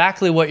know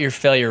exactly what your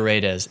failure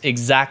rate is.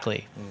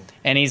 Exactly.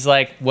 And he's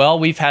like, well,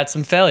 we've had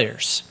some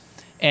failures.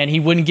 And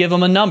he wouldn't give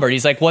him a number.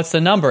 He's like, what's the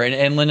number?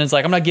 And Lyndon's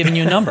like, I'm not giving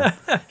you a number.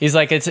 He's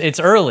like, it's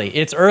early.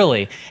 It's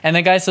early. And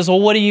the guy says,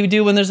 well, what do you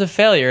do when there's a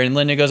failure? And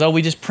Lyndon goes, oh,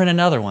 we just print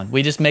another one.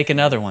 We just make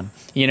another one.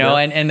 You know,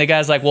 and the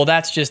guy's like, well,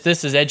 this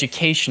is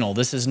educational.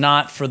 This is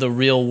not for the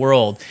real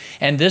world.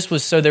 And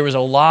there was a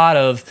lot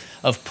of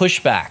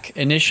pushback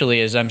initially,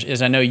 as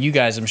I know you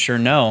guys, I'm sure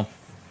know.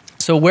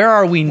 So where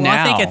are we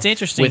now? I think it's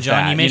interesting,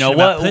 John. You mentioned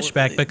about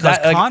pushback, because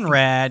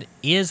Conrad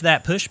is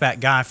that pushback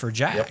guy for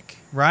Jack. Yep.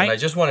 Right? And I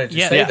just wanted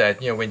to say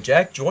that, you know, when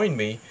Jack joined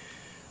me,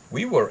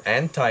 we were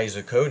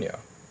anti-zirconia,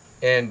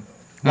 and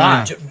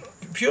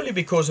purely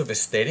because of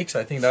aesthetics.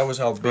 I think that was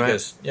our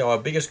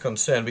biggest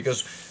concern,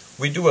 because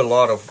we did a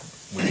lot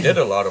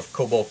of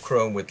cobalt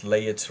chrome with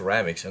layered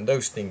ceramics, and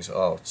those things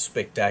are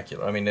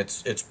spectacular. I mean,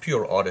 it's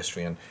pure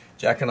artistry, and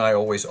Jack and I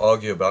always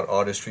argue about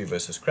artistry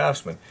versus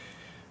craftsman.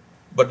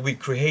 But we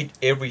create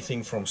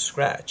everything from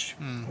scratch.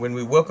 When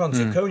we work on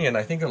zirconia, and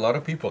I think a lot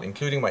of people,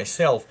 including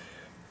myself,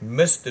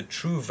 miss the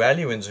true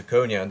value in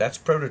zirconia, and that's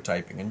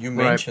prototyping. And you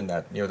mentioned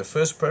that, you know, the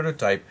first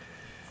prototype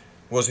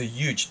was a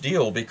huge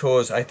deal,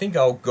 because I think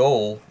our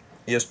goal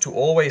is to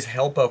always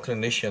help our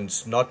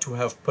clinicians not to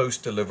have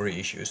post-delivery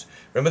issues.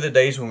 Remember the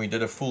days when we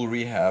did a full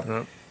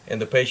rehab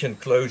and the patient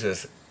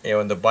closes, you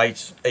know, and the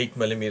bite's 8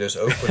 millimeters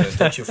open, and it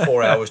takes you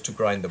 4 hours to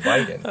grind the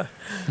bite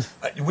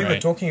in. We were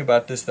talking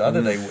about this the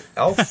other day.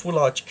 Our full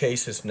arch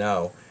cases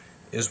now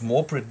is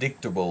more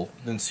predictable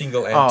than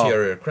single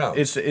anterior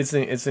crowns.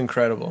 It's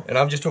incredible. And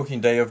I'm just talking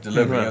day of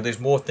delivery. You know,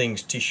 there's more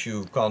things,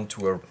 tissue,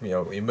 contour, you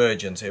know,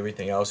 emergence,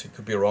 everything else. It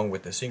could be wrong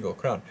with the single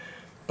crown.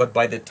 But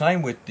by the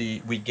time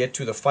we get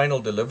to the final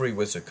delivery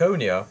with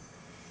zirconia,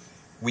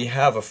 we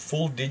have a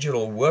full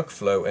digital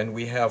workflow, and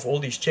we have all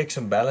these checks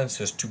and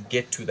balances to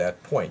get to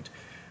that point.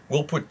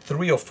 We'll put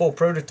 3 or 4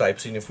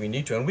 prototypes in if we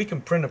need to, and we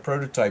can print a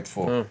prototype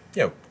for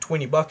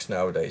 $20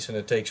 nowadays, and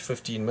it takes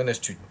 15 minutes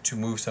to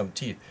move some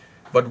teeth.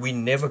 But we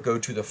never go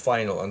to the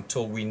final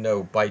until we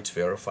know bites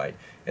verified.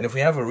 And if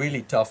we have a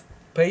really tough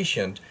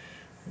patient,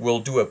 we'll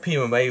do a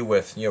PMA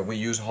with, we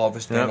use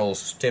Harvest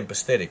Dental's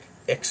Temposthetic,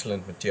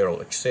 excellent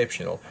material,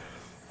 exceptional.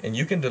 And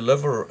you can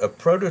deliver a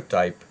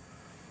prototype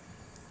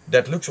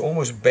that looks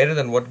almost better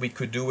than what we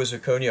could do with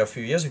Zirconia a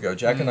few years ago.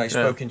 Jack and I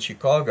spoke in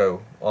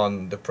Chicago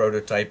on the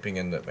prototyping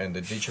and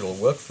the digital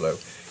workflow,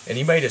 and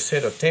he made a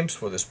set of temps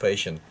for this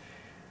patient.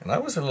 And I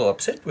was a little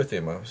upset with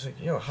him. I was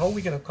like, how are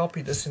we going to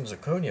copy this in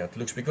Zirconia? It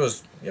looks,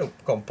 because,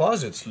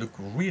 composites look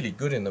really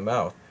good in the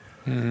mouth.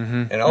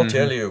 And I'll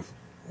tell you,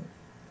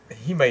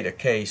 he made a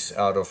case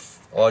out of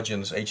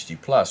Argent's HD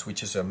Plus,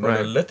 which is a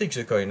monolithic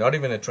zirconia, not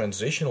even a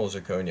transitional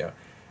zirconia,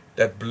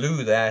 that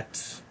blew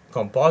that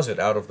composite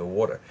out of the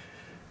water.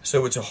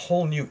 So it's a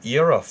whole new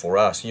era for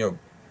us.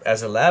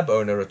 As a lab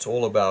owner, it's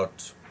all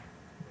about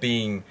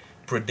being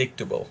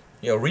predictable.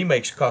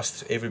 Remakes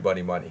costs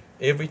everybody money.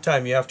 Every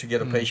time you have to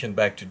get a patient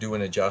back to do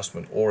an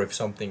adjustment, or if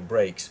something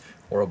breaks,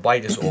 or a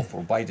bite is off,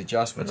 or bite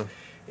adjustments,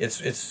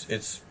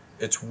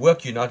 it's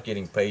work you're not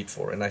getting paid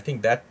for. And I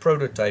think that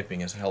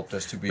prototyping has helped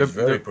us to be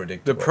very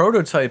predictable. The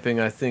prototyping,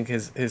 I think,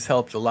 has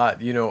helped a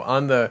lot.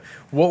 On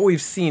what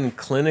we've seen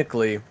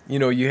clinically,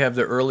 you have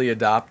the early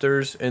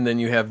adopters, and then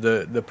you have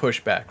the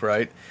pushback,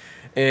 right?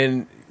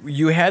 And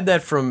you had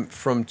that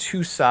from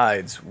 2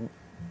 sides.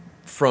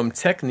 From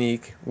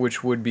technique,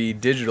 which would be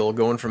digital,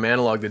 going from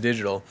analog to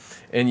digital,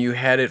 and you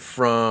had it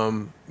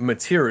from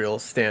material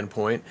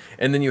standpoint,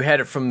 and then you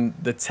had it from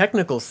the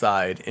technical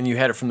side, and you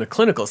had it from the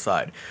clinical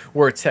side,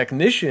 where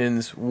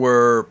technicians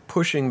were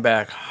pushing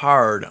back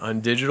hard on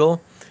digital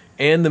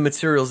and the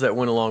materials that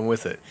went along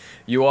with it.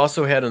 You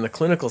also had on the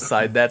clinical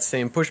side that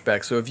same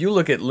pushback. So if you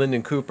look at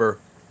Lyndon Cooper,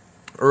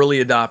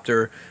 early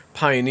adopter,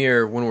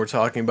 pioneer when we're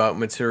talking about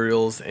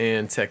materials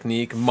and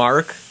technique,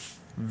 Mark,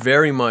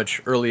 very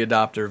much early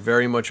adopter,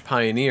 very much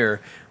pioneer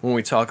when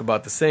we talk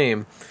about the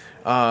same.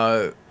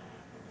 Go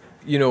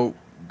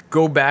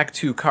back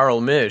to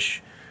Carl Misch,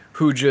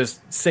 who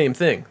just, same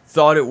thing,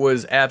 thought it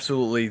was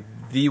absolutely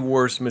the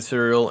worst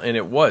material, and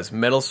it was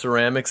metal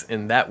ceramics,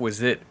 and that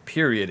was it,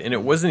 period. And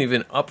it wasn't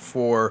even up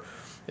for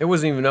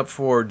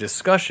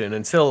discussion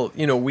until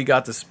we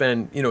got to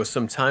spend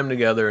some time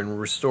together and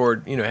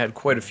restored, had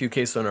quite a few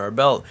cases on our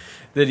belt,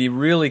 that he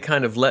really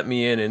kind of let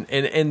me in,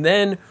 and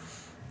then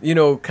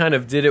kind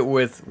of did it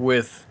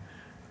with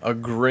a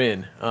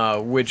grin,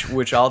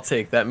 which I'll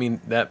take. That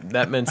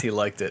meant he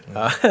liked it.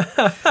 I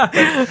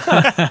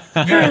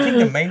think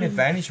the main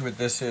advantage with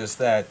this is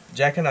that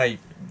Jack and I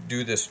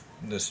do this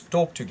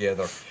talk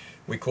together.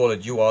 We call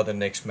it "You Are the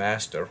Next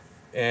Master,"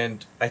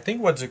 and I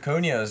think what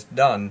Zirconia has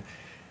done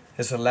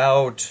has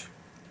allowed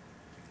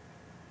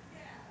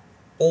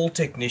all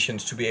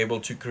technicians to be able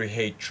to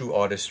create true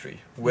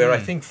artistry. Where I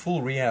think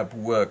full rehab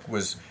work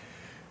was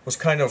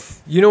kind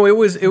of it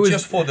was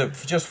just for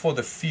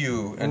the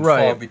few and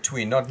far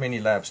between. Not many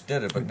labs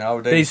did it, but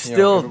nowadays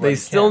they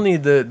still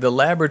need the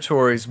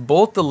laboratories.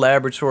 Both the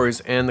laboratories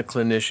and the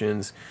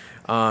clinicians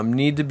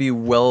need to be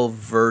well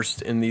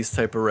versed in these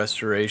type of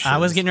restorations. I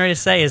was getting ready to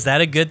say, is that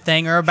a good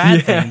thing or a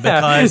bad thing?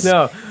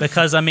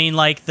 Because I mean,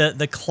 like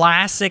the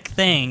classic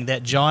thing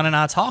that John and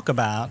I talk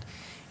about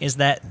is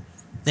that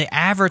the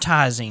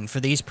advertising for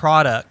these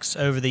products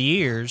over the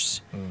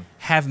years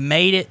have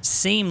made it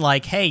seem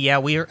like, hey, yeah,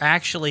 we are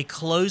actually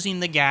closing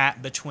the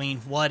gap between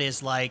what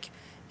is like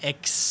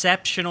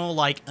exceptional,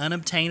 like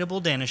unobtainable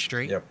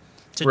dentistry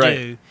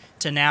do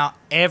to now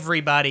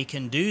everybody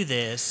can do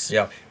this.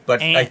 Yeah,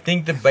 but I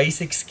think the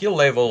basic skill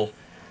level,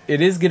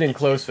 it is getting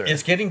closer.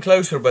 It's getting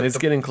closer, but it's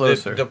getting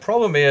closer. The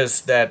problem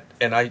is that,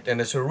 and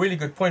it's a really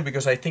good point,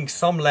 because I think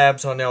some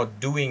labs are now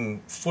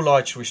doing full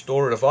arch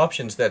restorative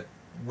options that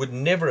would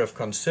never have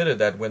considered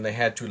that when they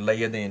had to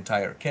layer the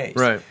entire case.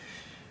 Right.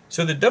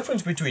 So the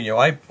difference between,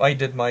 I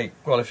did my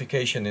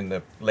qualification in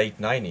the late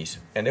 90s,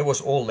 and it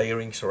was all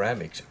layering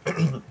ceramics.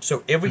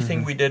 So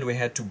everything we did, we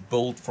had to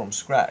build from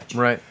scratch.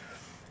 Right.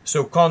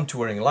 So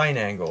contouring, line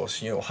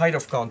angles, height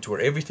of contour,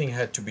 everything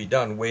had to be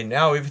done, where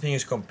now everything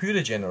is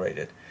computer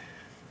generated.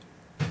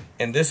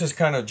 And this is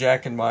kind of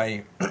Jack and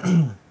my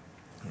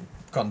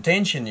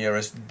contention here,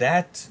 is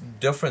that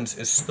difference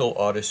is still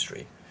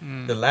artistry.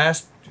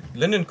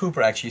 Lyndon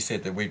Cooper actually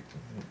said that we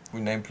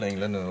name playing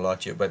Lyndon a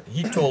lot here, but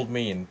he told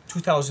me in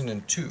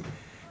 2002,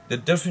 the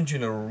difference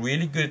between a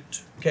really good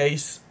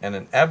case and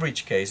an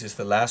average case is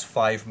the last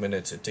 5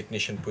 minutes a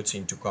technician puts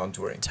into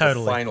contouring.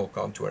 Totally. The final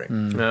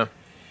contouring. Yeah.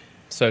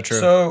 So true.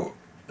 So,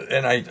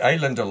 and I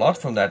learned a lot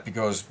from that,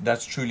 because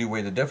that's truly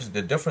where the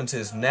difference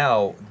is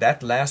now,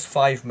 that last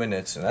 5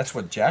 minutes, and that's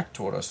what Jack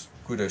taught us,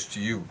 kudos to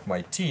you,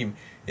 my team,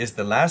 is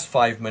the last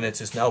 5 minutes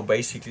is now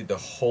basically the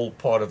whole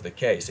part of the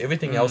case.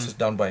 Everything else is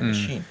done by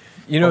machine.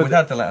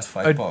 without the last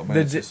 5 part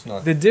minutes, it's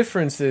not. The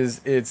difference is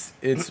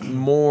it's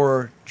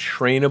more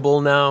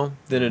trainable now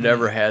than it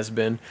ever has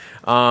been.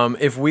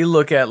 If we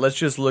let's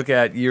just look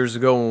at years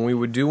ago when we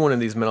would do one of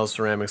these metal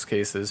ceramics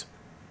cases.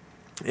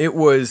 It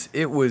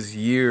was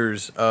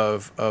years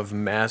of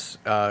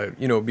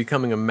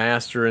becoming a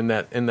master in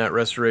that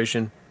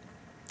restoration.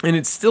 And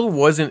it still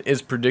wasn't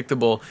as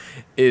predictable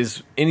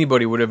as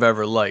anybody would have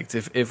ever liked.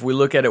 If we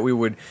look at it, we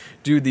would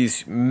do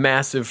these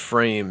massive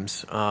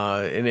frames,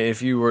 and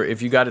if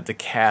you got it to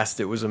cast,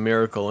 it was a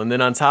miracle. And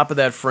then on top of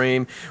that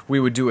frame, we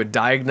would do a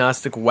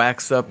diagnostic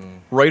wax up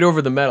right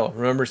over the metal.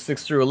 Remember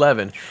 6 through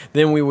 11.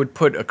 Then we would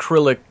put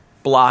acrylic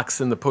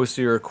blocks in the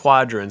posterior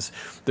quadrants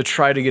to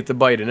try to get the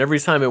bite. And every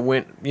time it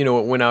went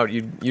out,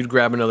 you'd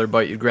grab another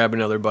bite, you'd grab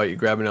another bite, you'd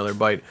grab another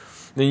bite.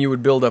 Then you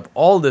would build up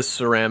all this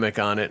ceramic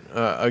on it.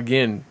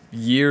 Again,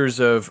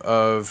 years of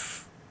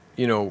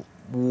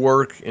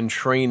work and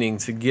training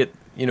to get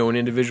an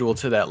individual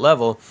to that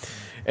level.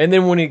 And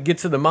then when it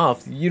gets to the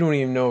mouth, you don't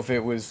even know if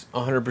it was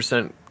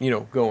 100%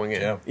 going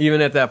in. Yeah.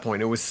 Even at that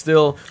point, it was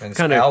still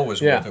kind of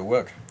hours worth of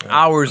work. Yeah.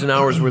 Hours and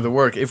hours worth of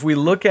work. If we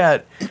look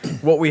at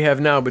what we have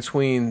now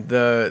between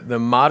the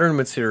modern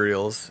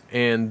materials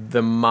and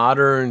the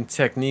modern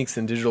techniques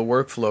and digital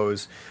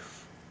workflows,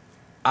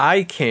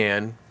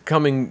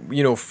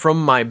 coming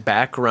from my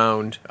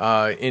background,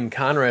 in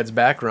Conrad's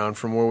background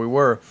from where we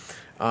were,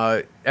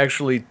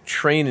 actually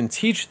train and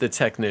teach the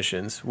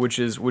technicians, which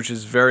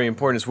is very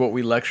important. It's what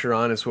we lecture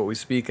on, it's what we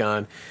speak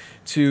on,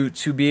 to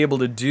be able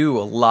to do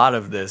a lot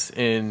of this.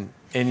 And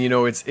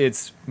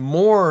it's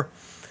more,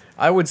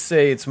 I would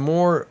say it's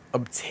more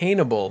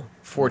obtainable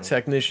for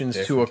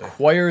technicians to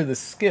acquire the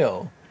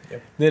skill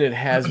than it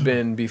has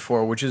been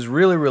before, which is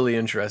really, really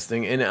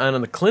interesting. And on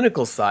the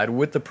clinical side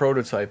with the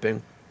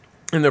prototyping,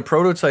 and the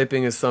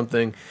prototyping is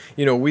something,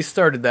 we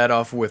started that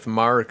off with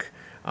Mark,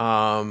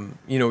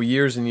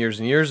 years and years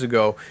and years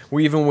ago.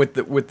 We even with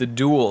the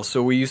dual,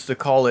 so we used to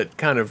call it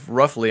kind of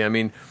roughly,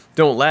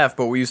 don't laugh,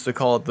 but we used to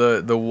call it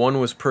the one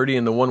was pretty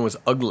and the one was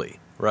ugly,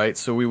 right?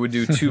 So we would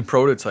do 2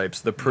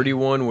 prototypes. The pretty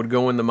one would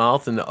go in the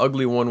mouth and the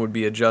ugly one would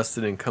be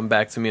adjusted and come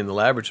back to me in the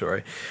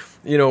laboratory.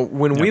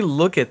 When we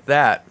look at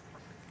that,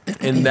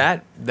 and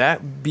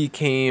that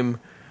became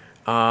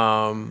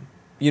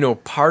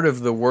part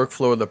of the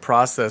workflow of the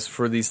process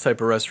for these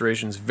type of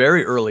restorations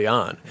very early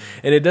on.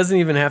 And it doesn't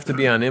even have to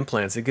be on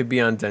implants. It could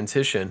be on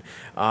dentition.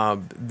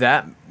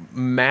 That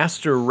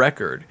master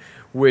record,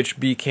 which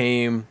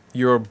became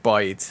your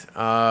bite,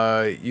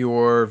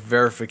 your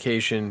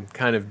verification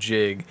kind of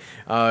jig,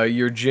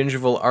 your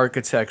gingival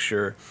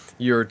architecture,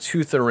 your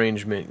tooth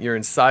arrangement, your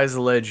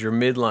incisal edge, your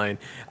midline.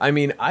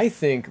 I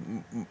think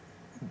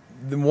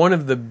one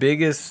of the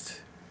biggest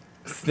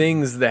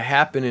things that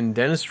happen in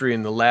dentistry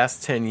in the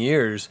last 10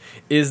 years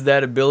is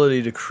that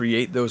ability to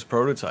create those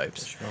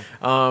prototypes.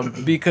 Sure.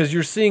 Because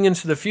you're seeing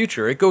into the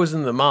future. It goes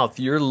in the mouth.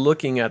 You're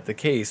looking at the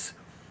case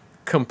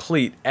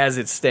complete as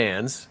it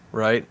stands,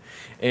 right?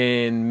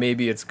 And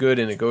maybe it's good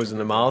and it goes in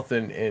the mouth,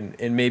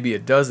 and maybe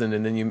it doesn't,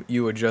 and then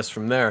you adjust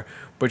from there.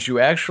 But you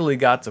actually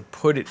got to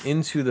put it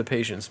into the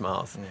patient's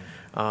mouth.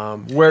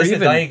 Where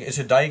it's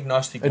a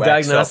diagnostic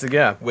wax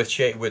up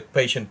with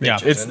patient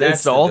pictures.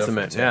 It's the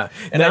ultimate. Yeah.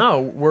 And now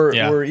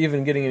we're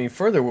even getting any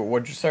further with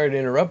what. Sorry to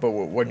interrupt, but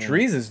what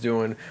Dries is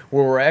doing,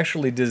 where we're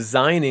actually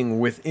designing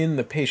within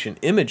the patient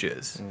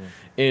images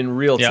in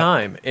real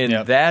time,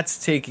 and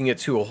that's taking it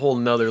to a whole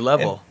nother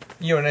level.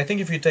 And I think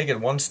if you take it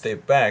one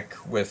step back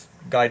with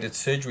guided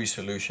surgery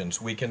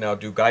solutions, we can now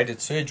do guided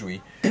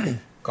surgery,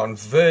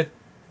 convert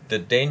the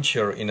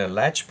denture in a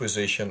latch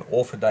position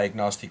off a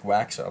diagnostic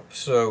wax up.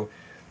 So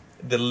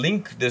the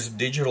link this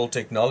digital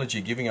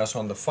technology giving us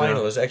on the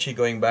final is actually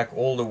going back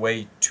all the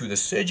way to the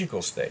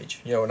surgical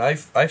stage. And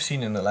I've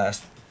seen in the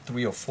last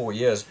 3 or 4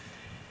 years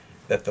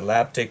that the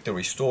lab tech, the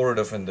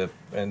restorative,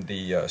 and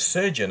the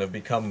surgeon have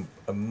become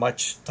a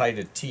much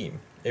tighter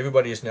team.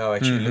 Everybody is now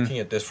actually looking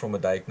at this from a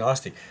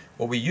diagnostic.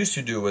 What we used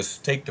to do was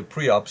take the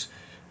pre-ops,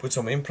 put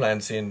some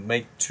implants in,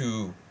 make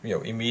 2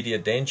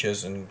 immediate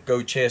dentures, and go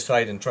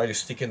chairside and try to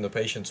stick in the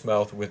patient's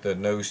mouth with the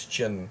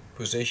nose-chin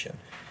position.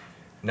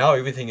 Now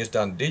everything is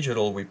done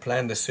digital. We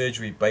plan the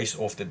surgery based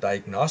off the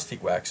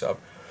diagnostic wax up.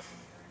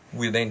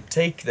 We then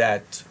take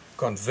that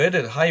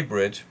converted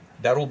hybrid,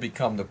 that will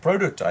become the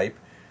prototype.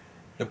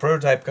 The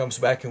prototype comes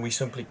back and we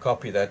simply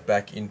copy that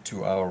back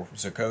into our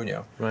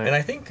zirconia. Right. And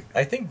I think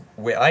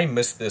where I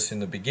missed this in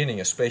the beginning,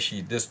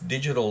 especially this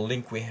digital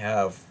link we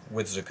have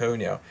with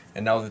zirconia,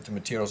 and now that the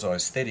materials are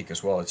aesthetic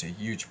as well, it's a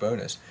huge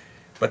bonus.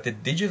 But the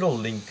digital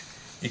link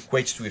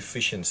equates to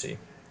efficiency.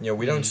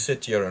 We don't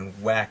sit here and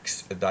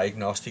wax a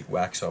diagnostic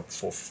wax up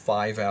for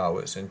 5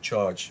 hours and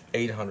charge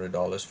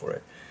 $800 for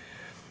it.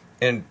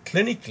 And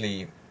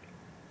clinically,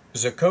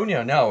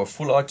 zirconia now, a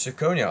full arch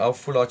zirconia, our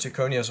full arch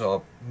zirconias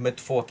are mid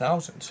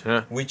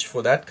 4,000s, which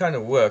for that kind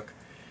of work,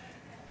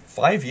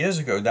 5 years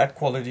ago, that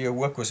quality of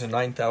work was a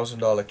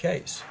 $9,000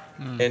 case.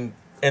 And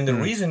the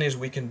reason is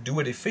we can do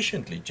it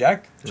efficiently.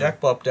 Jack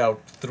popped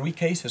out 3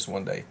 cases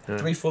one day,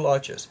 3 full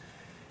arches,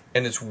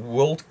 and it's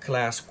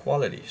world-class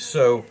quality.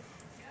 So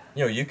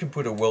you can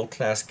put a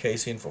world-class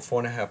case in for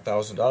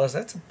 $4,500.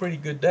 That's a pretty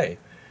good day.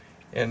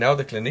 And now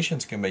the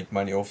clinicians can make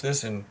money off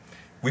this, and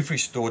we've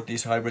restored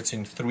these hybrids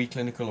in 3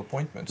 clinical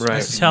appointments. Right.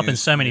 It's helping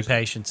so many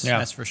patients. Yeah.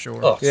 That's for sure.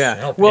 Oh,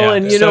 yeah. Well,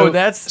 and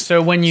that's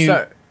so when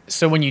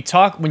you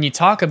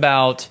talk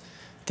about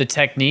the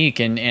technique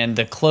and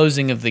the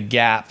closing of the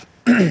gap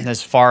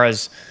as far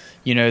as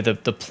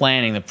the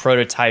planning, the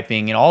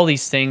prototyping, and all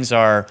these things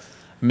are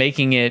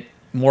making it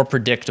more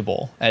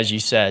predictable, as you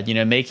said,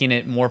 making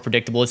it more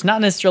predictable. It's not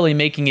necessarily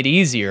making it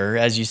easier,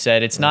 as you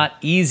said. It's not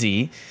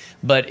easy,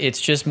 but it's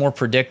just more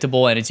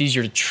predictable, and it's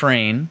easier to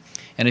train,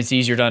 and it's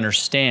easier to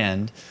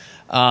understand.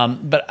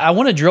 But I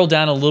want to drill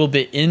down a little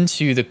bit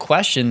into the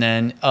question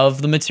then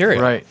of the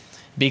material. Right.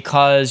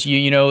 Because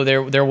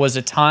there was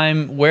a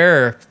time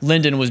where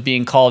Linden was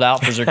being called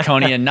out for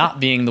zirconia not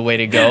being the way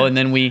to go, and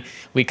then we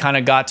kind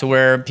of got to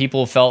where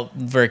people felt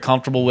very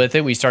comfortable with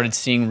it. We started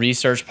seeing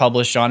research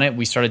published on it.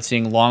 We started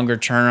seeing longer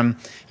term,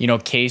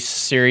 case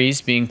series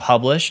being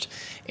published,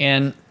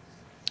 and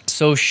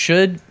so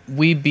should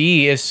we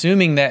be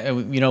assuming that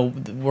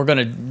we're going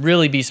to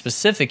really be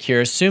specific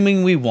here,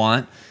 assuming we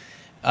want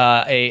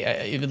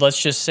let's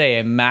just say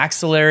a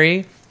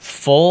maxillary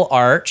full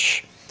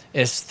arch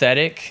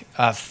aesthetic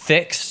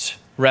fixed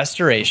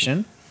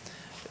restoration.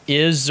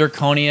 Is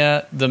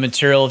zirconia the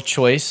material of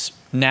choice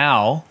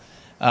now?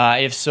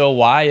 If so,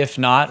 why? If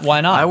not,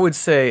 why not? I would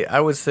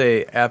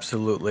say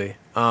absolutely.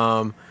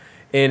 And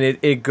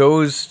it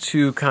goes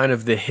to kind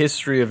of the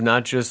history of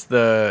not just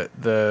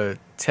the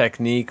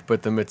technique,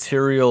 but the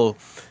material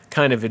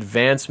kind of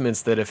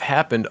advancements that have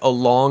happened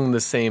along the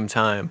same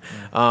time.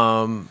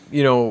 On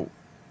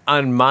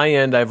my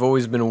end, I've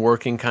always been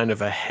working kind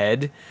of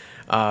ahead.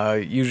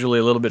 Usually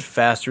a little bit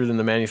faster than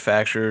the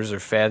manufacturers or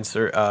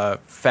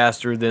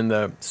faster than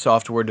the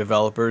software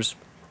developers.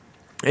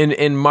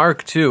 And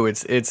Mark too,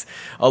 it's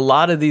a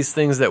lot of these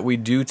things that we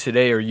do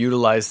today or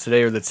utilize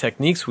today, or the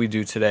techniques we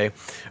do today,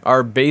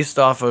 are based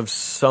off of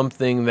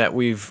something that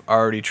we've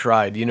already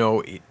tried.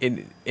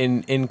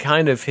 In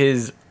kind of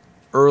his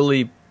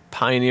early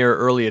pioneer,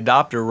 early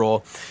adopter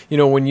role,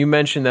 when you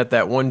mentioned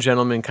that one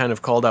gentleman kind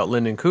of called out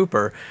Lyndon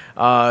Cooper,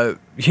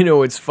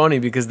 it's funny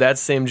because that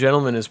same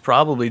gentleman is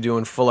probably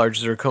doing full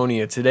arch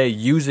zirconia today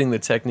using the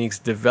techniques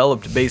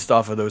developed based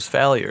off of those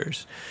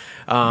failures.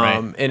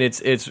 Right. And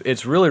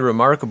it's really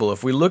remarkable.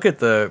 If we look at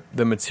the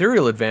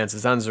material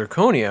advances on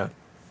zirconia,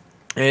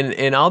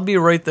 and I'll be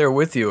right there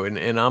with you,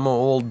 and I'm an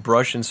old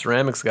brush and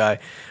ceramics guy,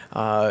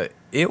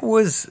 it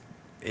was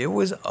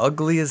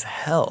ugly as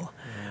hell.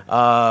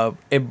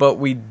 But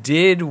we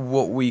did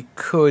what we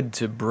could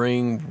to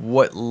bring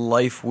what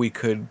life we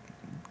could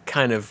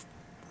kind of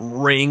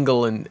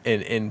wrangle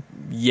and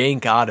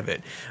yank out of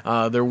it.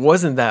 There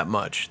wasn't that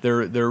much.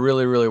 There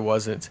really, really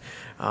wasn't.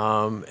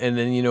 And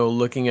then,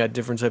 looking at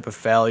different type of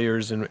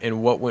failures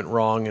and what went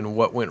wrong and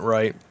what went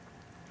right.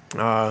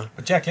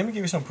 But Jack, let me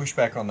give you some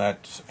pushback on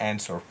that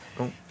answer.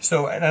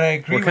 So, and I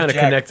agree with Jack. We're kind of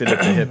connected at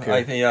the hip here.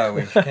 I think,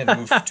 we can't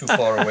move too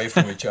far away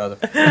from each other.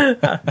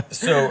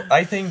 So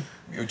I think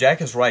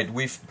Jack is right.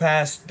 We've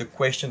passed the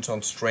questions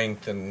on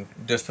strength and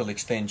distal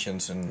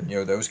extensions and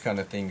those kind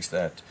of things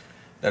that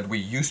we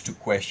used to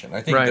question.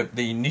 I think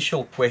the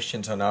initial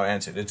questions are now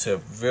answered. It's a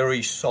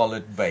very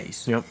solid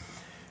base. Yep.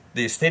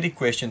 The aesthetic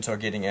questions are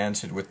getting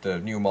answered with the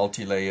new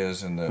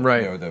multi-layers and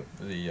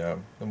the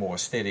more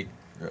aesthetic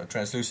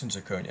translucent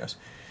zirconias.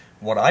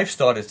 What I've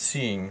started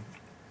seeing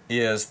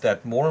is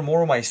that more and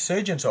more of my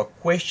surgeons are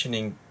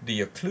questioning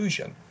the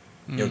occlusion.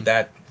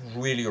 That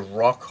really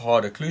rock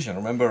hard occlusion.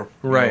 Remember,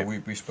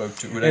 we spoke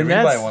to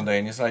Uday one day,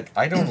 and he's like,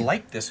 I don't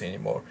like this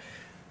anymore.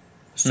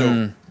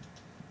 So,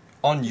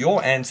 on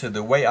your answer,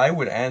 the way I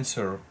would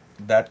answer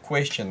that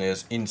question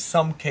is, in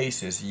some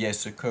cases,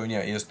 yes,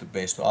 zirconia is the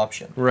best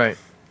option. Right.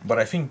 But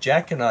I think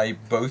Jack and I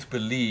both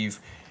believe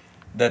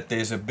that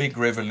there's a big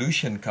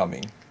revolution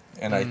coming,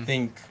 and I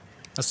think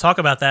let's talk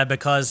about that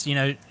because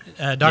Dr.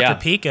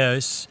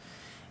 Picos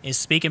is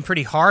speaking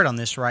pretty hard on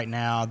this right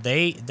now.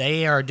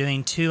 They are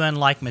doing two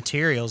unlike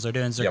materials. They're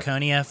doing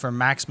zirconia for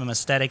maximum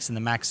aesthetics in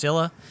the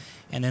maxilla,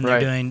 and then they're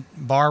doing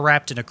bar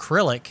wrapped in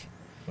acrylic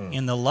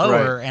in the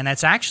lower. And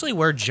that's actually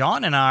where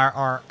John and I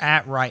are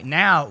at right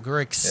now.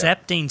 We're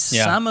accepting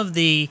some of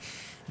the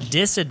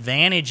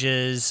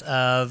disadvantages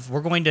of,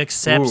 we're going to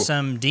accept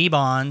some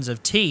debonds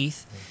of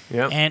teeth.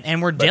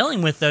 And we're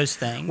dealing with those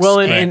things. Well,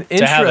 and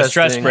to have a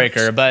stress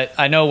breaker. But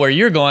I know where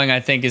you're going, I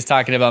think, is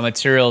talking about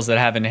materials that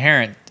have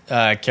inherent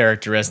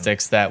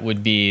characteristics that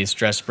would be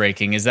stress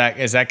breaking. Is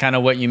that kind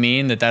of what you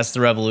mean? That's the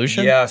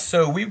revolution? Yeah.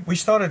 So we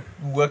started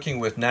working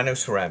with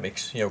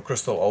nanoceramics,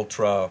 crystal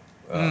ultra,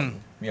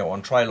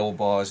 on tri-low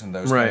bars and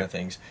those kind of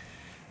things.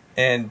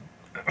 And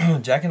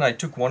Jack and I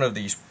took one of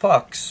these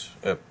pucks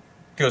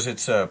because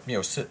it's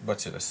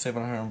what's it, a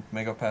 700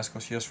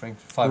 megapascal shear strength,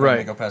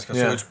 500 megapascal.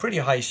 So it's pretty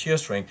high shear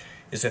strength.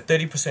 It's a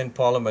 30%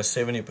 polymer,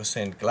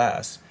 70%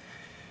 glass.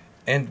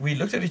 And we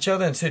looked at each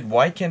other and said,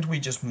 why can't we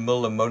just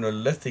mill a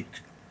monolithic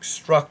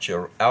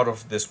structure out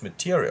of this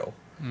material?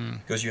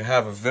 Because you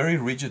have a very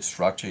rigid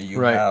structure.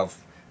 You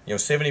have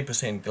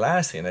 70%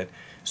 glass in it.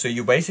 So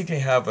you basically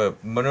have a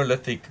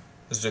monolithic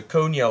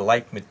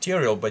zirconia-like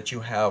material, but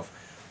you have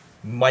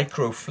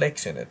micro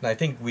flecks in it. And I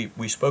think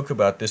we spoke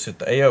about this at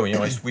the AO.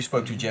 We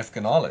spoke to Jeff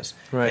Canales,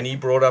 and he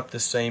brought up the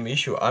same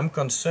issue. I'm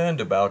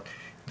concerned about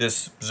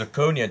this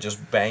zirconia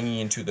just banging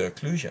into the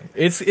occlusion.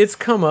 It's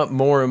come up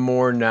more and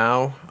more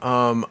now.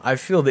 I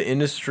feel the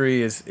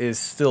industry is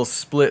still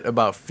split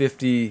about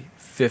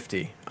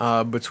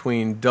 50-50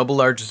 between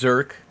double arch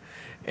zirc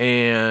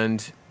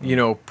and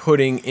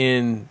putting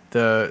in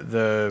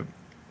the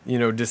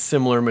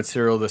dissimilar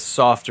material, the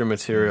softer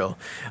material.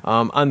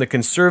 On the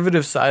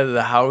conservative side of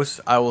the house,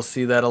 I will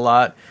see that a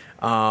lot.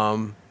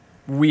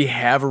 We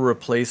have a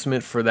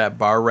replacement for that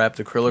bar wrapped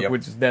acrylic,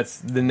 which that's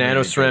the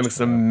Nano Ceramics,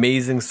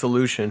 amazing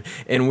solution,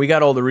 and we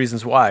got all the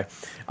reasons why.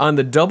 On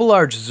the double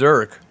arch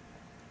zirc,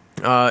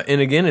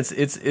 and again,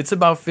 it's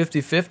about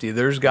 50-50.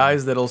 There's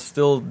guys that'll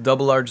still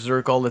double arch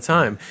zirc all the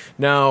time.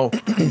 Now,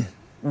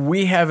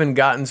 we haven't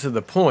gotten to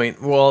the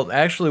point. Well,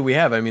 actually, we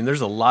have. I mean,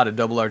 there's a lot of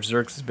double arch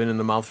zircs that's been in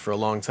the mouth for a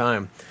long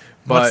time.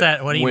 But what's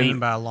that? What do you mean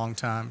by a long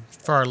time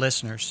for our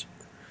listeners?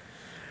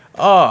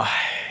 Oh,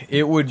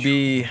 it would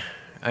be.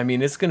 I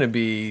mean, it's going to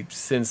be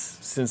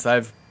since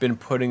I've been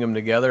putting them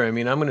together. I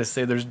mean, I'm going to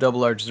say there's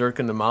double arch zirc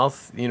in the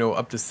mouth,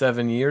 up to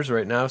 7 years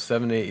right now,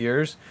 7-8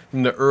 years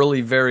in the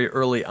very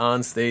early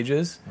on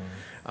stages.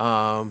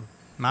 My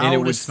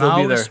oldest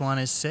one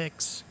is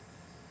 6.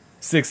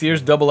 6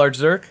 years double arch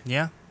zirc.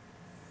 Yeah.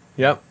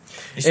 Yep.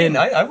 You see, and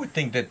I would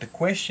think that the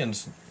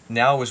questions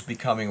now is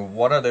becoming,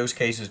 what are those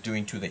cases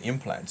doing to the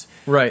implants?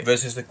 Right.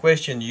 Versus the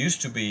question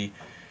used to be,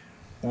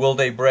 will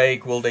they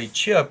break? Will they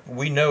chip?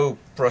 We know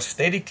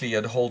prosthetically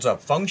it holds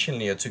up.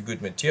 Functionally, it's a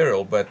good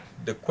material, but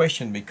the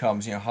question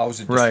becomes, how is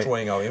it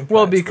destroying our implants?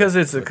 Well, because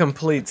it's a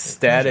complete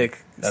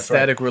static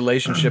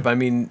relationship. I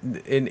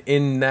mean,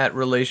 in that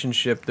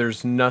relationship,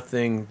 there's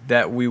nothing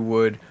that we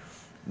would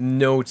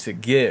know to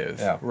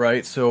give,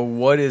 right? So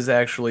what is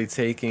actually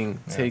taking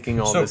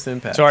all this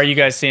impact? So are you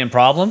guys seeing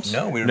problems?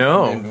 No, we're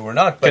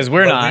not. Because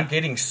we're not. We're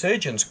getting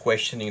surgeons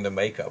questioning the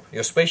makeup.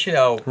 Especially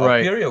our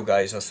perio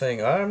guys are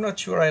saying, I'm not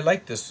sure I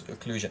like this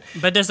occlusion.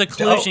 But does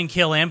occlusion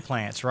kill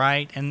implants,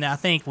 right? And I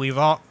think we've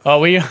all... Oh,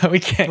 we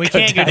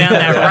can't go down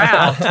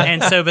that route.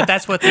 And so, but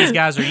that's what these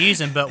guys are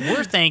using. But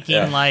we're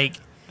thinking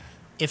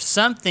if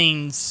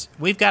something's...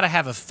 We've got to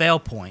have a fail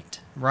point.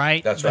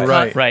 Right? That's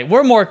right. Right.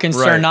 We're more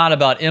concerned not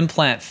about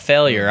implant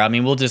failure. I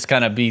mean, we'll just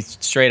kind of be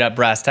straight up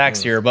brass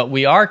tacks here, but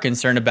we are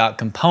concerned about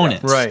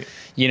components. Right.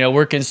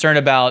 We're concerned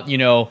about,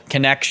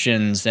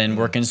 connections, and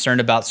we're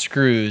concerned about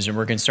screws, and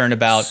we're concerned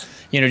about,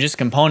 just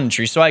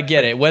componentry. So I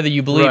get it. Whether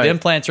you believe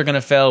implants are going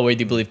to fail, whether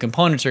you believe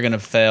components are going to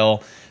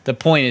fail, the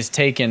point is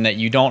taken that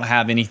you don't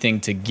have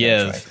anything to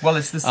give. Right. Well,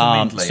 it's the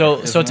cement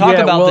layer. So talk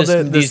about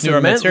these newer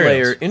cement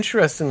materials. Layer,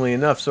 interestingly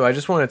enough, so I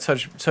just want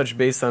to touch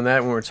base on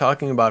that when we're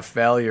talking about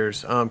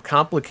failures.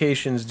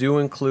 Complications do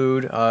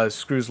include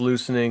screws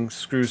loosening,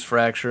 screws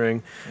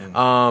fracturing,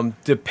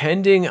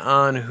 depending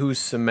on who's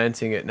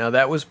cementing it. Now,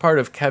 that was part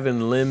of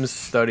Kevin Lim's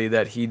study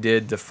that he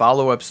did, the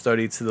follow-up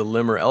study to the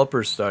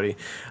Limmer-Elper study,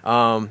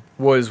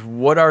 was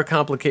what are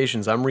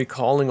complications? I'm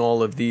recalling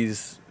all of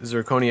these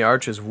zirconia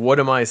arches. What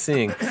am I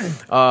seeing?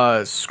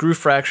 Screw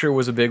fracture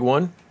was a big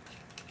one.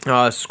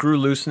 Screw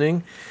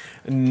loosening.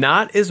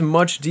 Not as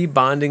much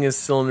debonding as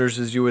cylinders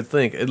as you would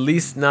think. At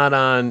least not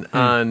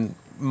on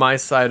my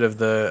side of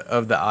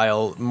the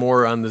aisle.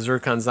 More on the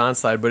Zircon-Zahn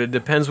side. But it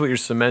depends what you're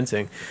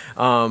cementing.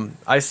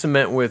 I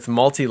cement with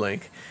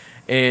Multilink.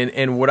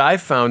 And what I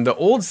found, the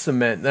old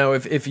cement, now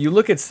if you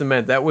look at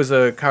cement, that was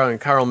a Carl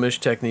Misch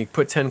technique,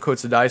 put 10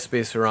 coats of dye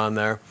spacer on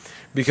there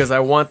because I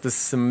want the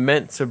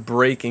cement to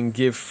break and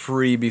give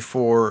free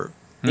before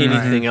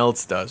anything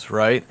else does,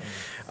 right?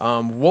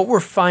 What we're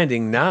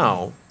finding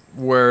now,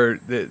 where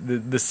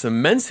the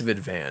cements have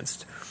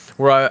advanced,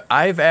 where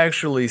I've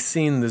actually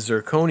seen the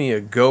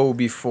zirconia go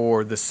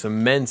before the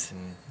cement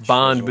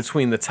bond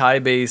between the tie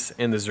base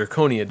and the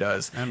zirconia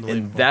does,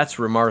 and that's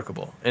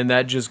remarkable. And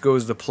that just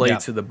goes to play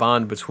to the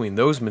bond between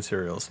those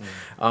materials,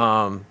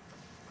 and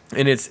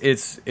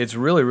it's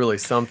really, really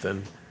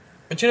something.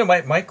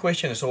 But my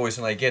question is always,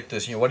 and I get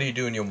this, what do you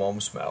do in your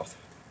mom's mouth?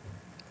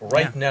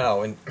 Right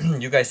now, and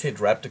you guys said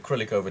wrapped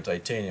acrylic over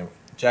titanium.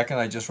 Jack and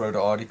I just wrote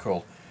an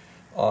article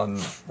on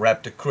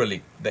wrapped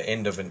acrylic, the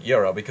end of an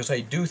era, because I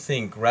do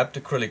think wrapped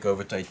acrylic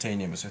over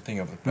titanium is a thing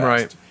of the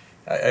past.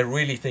 I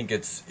really think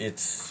it's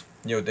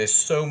there's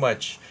so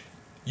much.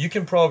 You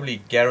can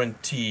probably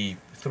guarantee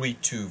 3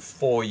 to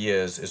 4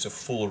 years is a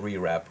full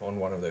rewrap on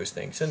one of those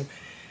things. And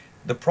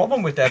the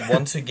problem with that,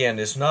 once again,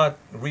 is not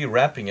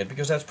rewrapping it,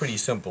 because that's pretty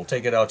simple.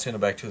 Take it out, send it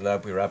back to the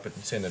lab, we wrap it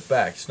and send it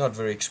back. It's not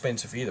very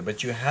expensive either,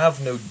 but you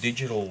have no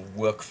digital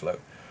workflow.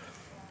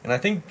 And I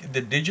think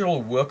the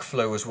digital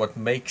workflow is what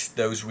makes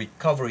those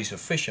recoveries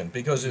efficient,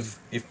 because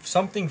if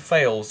something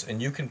fails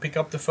and you can pick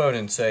up the phone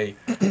and say,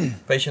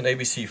 patient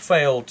ABC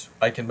failed,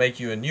 I can make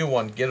you a new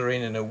one, get her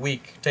in a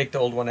week, take the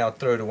old one out,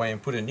 throw it away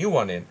and put a new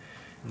one in.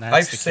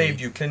 I've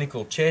saved you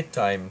clinical chair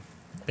time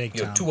Big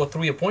you know, time. 2 or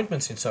 3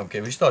 appointments in some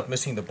cases. We start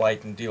missing the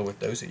bite and deal with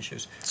those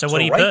issues. So what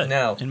do you right put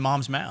now, in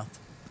mom's mouth?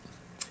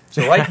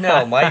 So right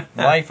now,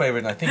 my favorite,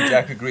 and I think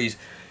Jack agrees,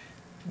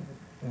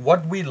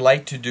 what we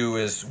like to do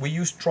is we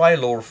use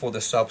Trilor for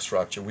the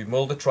substructure. We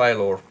mold the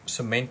Trilor,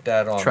 cement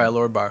that on...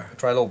 Trilor bar.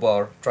 Trilor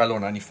bar, Trilor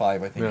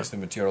 95, I think is the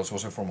material. It's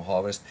also from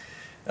Harvest.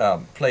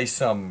 Place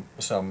some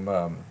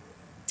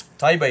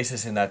tie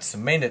bases in that,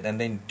 cement it, and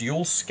then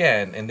dual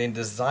scan, and then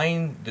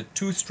design the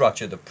tooth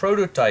structure. The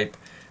prototype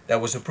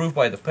that was approved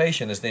by the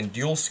patient is then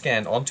dual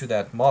scanned onto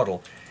that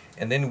model,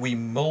 and then we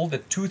mold the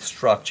tooth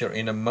structure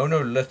in a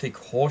monolithic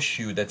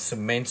horseshoe that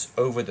cements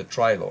over the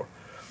Trilor.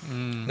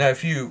 Now,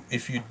 if you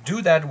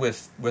do that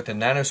with a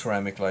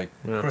nanoceramic like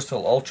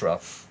Crystal Ultra,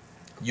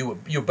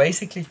 you're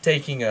basically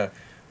taking a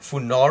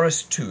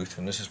Funaris tooth,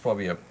 and this is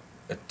probably a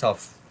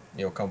tough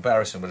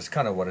comparison, but it's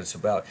kind of what it's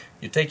about.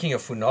 You're taking a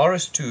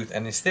Funaris tooth,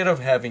 and instead of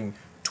having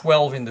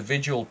 12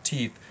 individual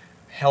teeth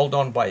held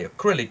on by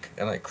acrylic,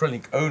 and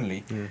acrylic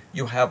only,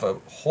 you have a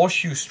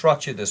horseshoe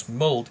structure that's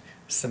milled,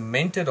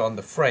 cemented on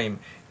the frame,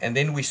 and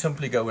then we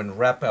simply go and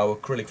wrap our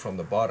acrylic from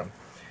the bottom.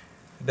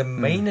 The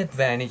main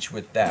advantage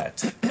with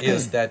that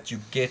is that you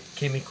get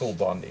chemical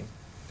bonding.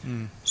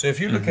 So if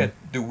you look at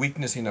the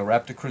weakness in a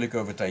wrapped acrylic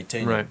over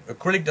titanium,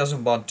 acrylic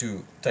doesn't bond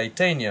to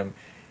titanium,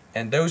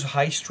 and those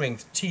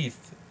high-strength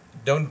teeth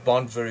don't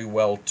bond very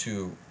well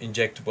to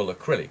injectable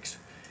acrylics.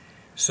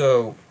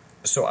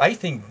 So I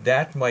think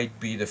that might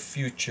be the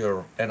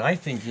future, and I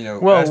think, as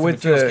the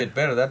materials get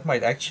better, that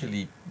might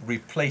actually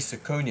replace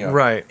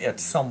zirconia at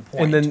some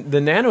point. And then the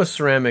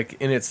nanoceramic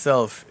in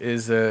itself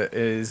is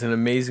an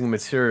amazing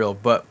material,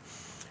 but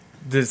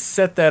to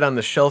set that on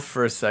the shelf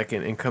for a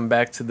second and come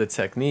back to the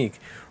technique,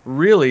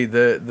 really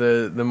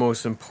the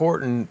most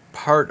important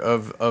part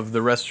of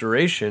the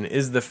restoration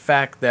is the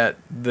fact that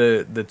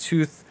the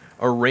tooth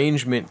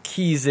arrangement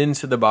keys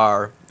into the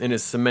bar and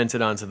is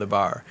cemented onto the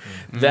bar.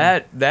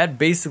 That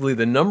basically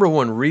the number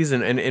one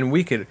reason, and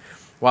we could,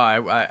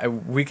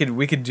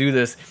 we could do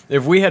this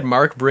if we had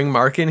bring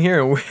Mark in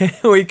here, and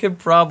we could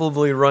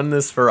probably run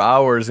this for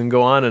hours and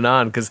go on,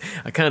 because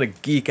I kind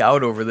of geek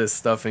out over this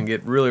stuff and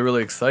get really,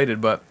 really excited.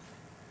 But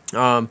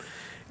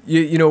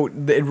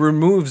it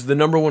removes the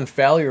number one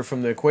failure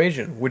from the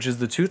equation, which is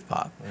the tooth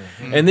pop.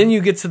 And then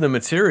you get to the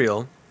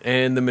material,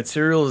 and the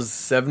material is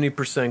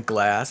 70%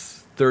 glass,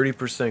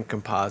 30%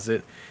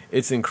 composite.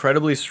 It's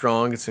incredibly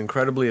strong. It's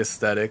incredibly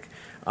aesthetic.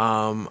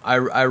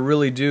 I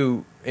really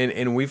do,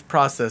 and we've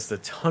processed a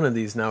ton of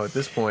these now at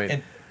this point.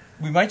 And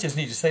we might just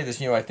need to say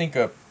this. I think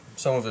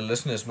some of the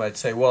listeners might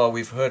say, "Well,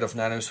 we've heard of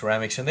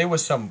nanoceramics, and there were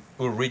some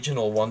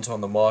original ones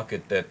on the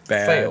market that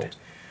failed."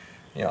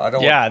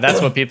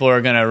 That's what people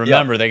are going to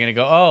remember. They're going to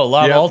go, "Oh,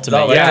 Love Ultimate."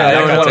 I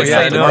don't want to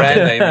say the brand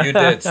name. You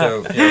did,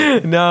 so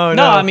no.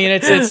 I mean,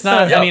 it's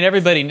not. I mean,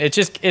 everybody. It's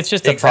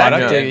just a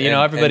product.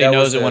 Everybody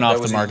knows it went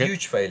off the market. That was a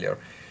huge failure.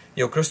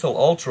 Crystal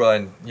Ultra,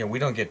 and we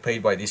don't get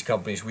paid by these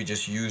companies. We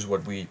just use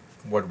what we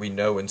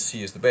know and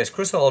see is the best.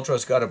 Crystal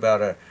Ultra's got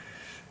about a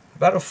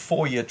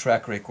 4-year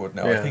track record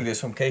now. I think there's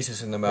some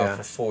cases in the mouth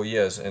for 4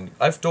 years, and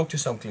I've talked to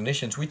some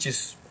clinicians, which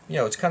is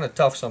it's kind of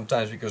tough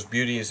sometimes because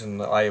beauty is in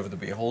the eye of the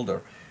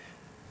beholder.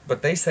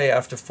 But they say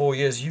after 4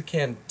 years, you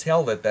can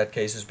tell that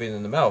case has been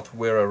in the mouth.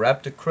 Where a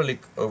wrapped acrylic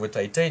over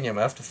titanium,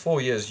 after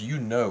 4 years,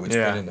 it's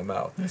been in the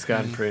mouth. It's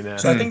gotten pretty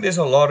nasty. So I think there's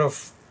a lot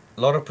of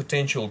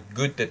potential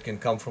good that can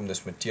come from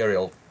this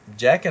material.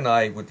 Jack and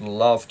I would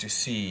love to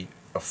see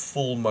a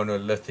full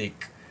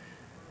monolithic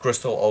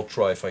Crystal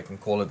Ultra, if I can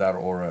call it that,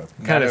 or a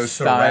kind of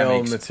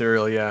style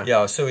material.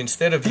 Yeah. So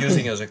instead of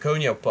using a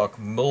zirconia puck,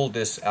 mold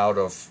this out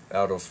of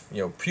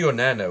pure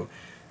nano.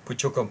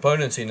 Put your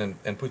components in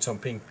and put some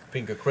pink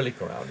acrylic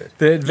around it.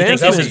 Do you think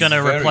this is going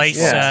to replace?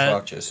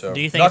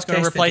 Do you think it's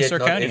going to replace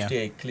zirconia? Not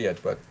FDA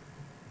cleared, but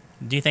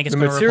do you think it's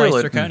going to replace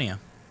zirconia?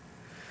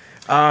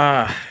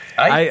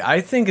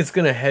 I think it's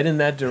going to head in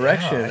that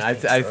direction. Yeah,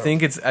 I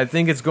think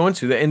it's going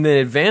to. And the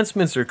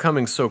advancements are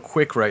coming so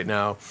quick right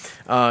now.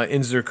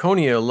 In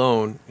zirconia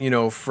alone,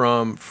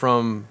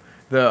 from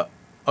the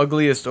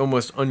ugliest,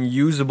 almost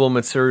unusable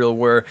material,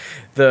 where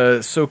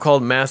the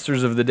so-called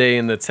masters of the day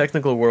in the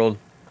technical world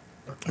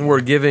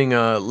were giving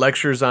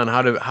lectures on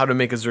how to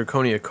make a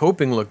zirconia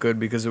coping look good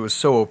because it was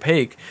so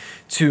opaque,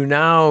 to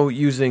now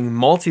using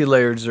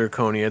multi-layered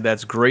zirconia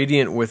that's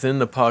gradient within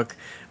the puck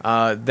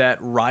that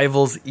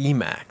rivals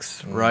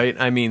Emax, right?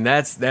 I mean,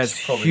 that's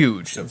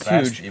huge. It's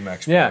huge.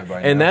 Emax,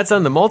 and that's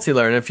on the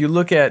multi-layer. And if you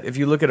look at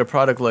a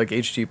product like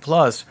HT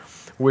Plus,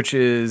 which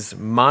is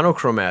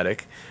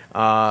monochromatic,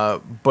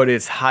 but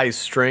it's high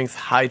strength,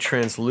 high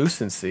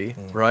translucency,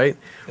 right?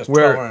 That's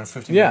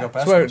 1250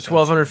 megapascals.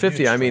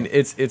 1250. I mean,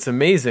 it's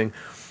amazing.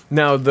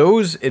 Now,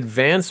 those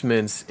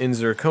advancements in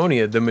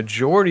zirconia, the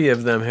majority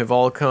of them have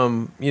all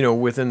come,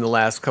 within the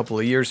last couple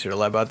of years here,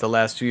 about the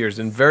last 2 years,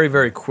 and very,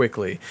 very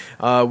quickly.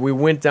 We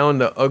went down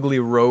the ugly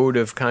road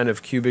of kind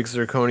of cubic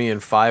zirconia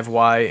and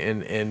 5Y,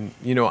 and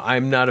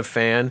I'm not a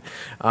fan.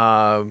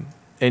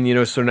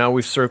 And, so now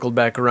we've circled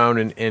back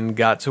around and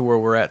got to where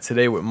we're at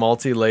today with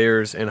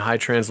multi-layers and high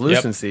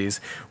translucencies,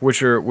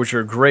 which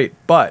are great.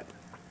 But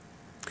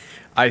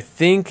I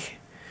think,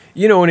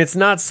 and it's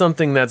not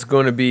something that's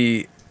going to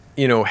be,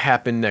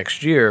 happen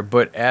next year,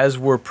 but as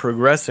we're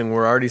progressing,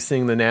 we're already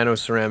seeing the nano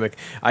ceramic.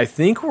 I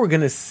think we're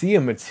going to see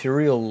a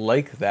material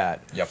like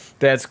that. Yep.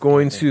 That's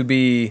going to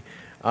be,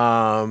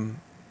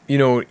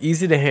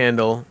 easy to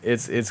handle.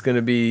 It's going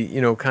to be,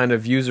 kind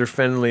of user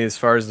friendly as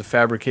far as the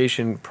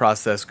fabrication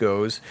process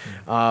goes,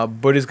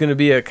 but it's going to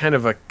be a kind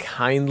of a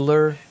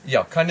kindler,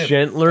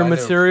 gentler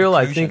material.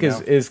 I think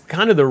is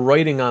kind of the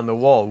writing on the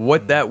wall.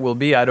 What that will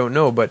be, I don't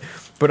know, but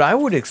I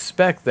would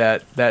expect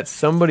that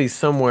somebody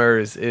somewhere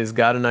is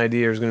got an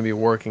idea or is going to be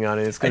working on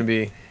it. It's going to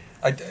be.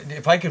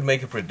 If I could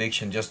make a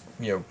prediction, just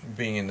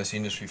being in this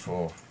industry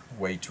for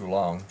way too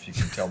long, if you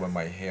can tell by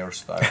my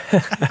hairstyle,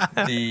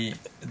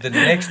 the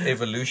next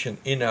evolution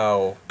in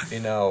our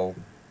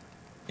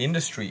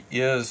industry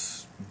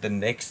is the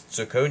next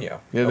zirconia.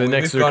 Yeah, the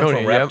next we've zirconia. Gone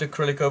from wrapped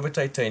acrylic over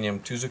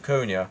titanium to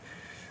zirconia.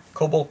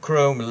 Cobalt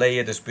chrome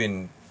layered has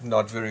been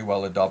not very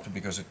well adopted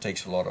because it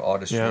takes a lot of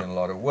artistry and a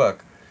lot of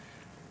work.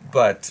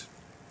 But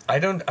I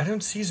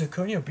don't see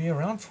zirconia be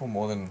around for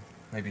more than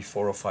maybe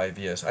 4 or 5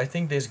 years. I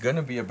think there's going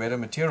to be a better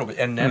material,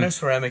 and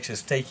nanoceramics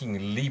is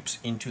taking leaps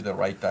into the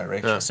right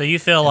direction. So you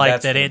feel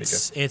like that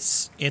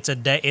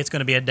it's going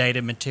to be a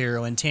dated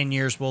material. In 10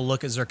 years, we'll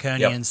look at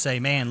zirconia and say,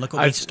 "Man, look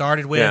what we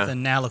started with,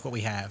 and now look what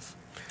we have."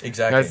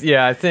 Exactly.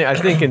 I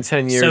think in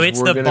 10 years, so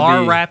it's the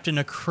bar wrapped in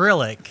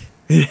acrylic.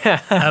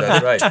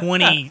 That's right.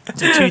 20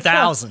 to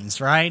 2000s,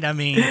 right? I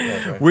mean,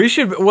 Right. We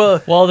should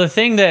Well, the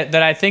thing that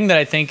I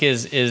think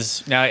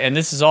is now, and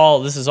this is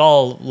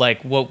all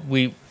like what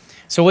we.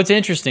 So what's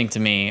interesting to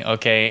me,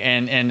 okay,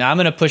 and I'm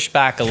gonna push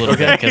back a little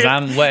bit because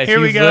if here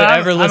we you've go.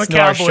 ever I'm listened a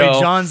to our cowboy,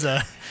 show,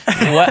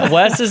 Johnza.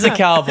 Wes is a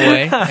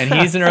cowboy and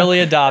he's an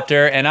early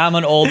adopter, and I'm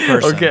an old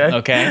person.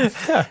 Okay.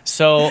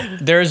 So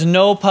there's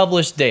no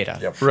published data.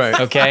 Yep. Right.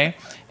 Okay.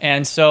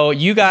 And so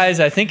you guys,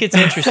 I think it's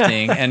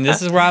interesting, and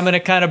this is where I'm going to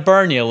kind of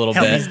burn you a little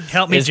bit.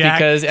 Help me,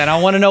 Jack. And I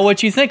want to know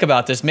what you think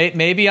about this.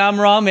 Maybe I'm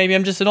wrong. Maybe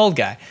I'm just an old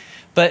guy.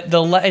 But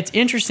it's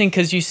interesting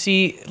because you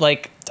see,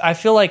 like, I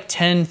feel like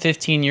 10,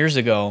 15 years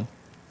ago,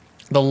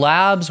 the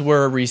labs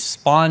were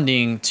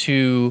responding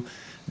to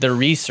the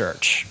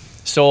research.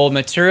 So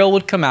material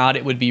would come out,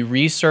 it would be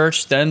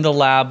researched, then the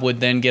lab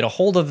would then get a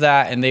hold of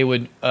that, and they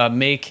would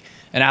make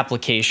an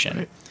application.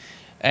 Right.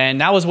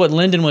 And that was what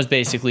Lyndon was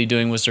basically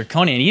doing with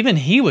zirconia. And even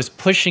he was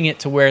pushing it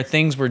to where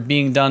things were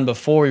being done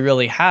before we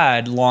really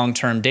had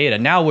long-term data.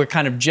 Now we're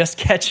kind of just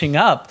catching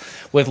up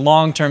with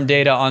long-term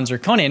data on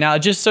zirconia. Now it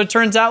just so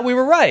turns out we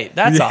were right.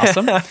 That's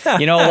awesome.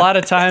 A lot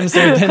of times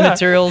there have been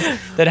materials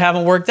that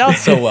haven't worked out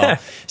so well.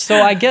 So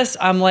I guess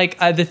I'm like,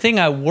 the thing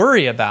I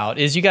worry about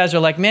is you guys are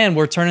like, man,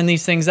 we're turning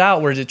these things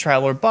out. We're to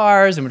Traveler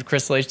bars and we're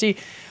Crystal HD.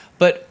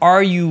 But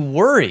are you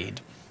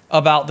worried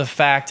about the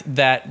fact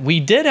that we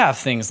did have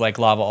things like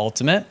Lava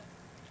Ultimate?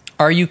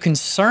 Are you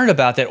concerned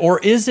about that? Or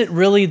is it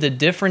really the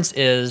difference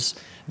is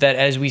that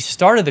as we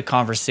started the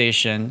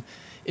conversation,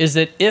 is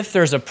that if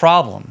there's a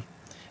problem,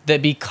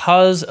 that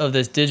because of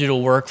this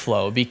digital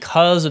workflow,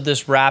 because of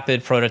this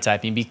rapid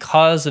prototyping,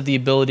 because of the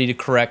ability to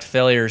correct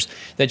failures,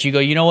 that you go,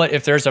 you know what,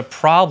 if there's a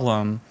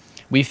problem,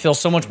 we feel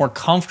so much more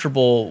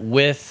comfortable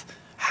with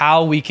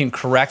how we can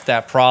correct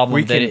that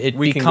problem that it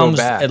becomes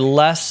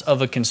less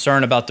of a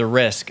concern about the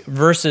risk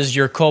versus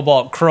your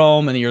cobalt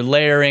chrome and your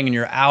layering and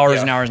your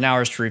hours and hours and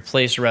hours to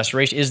replace a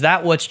restoration. Is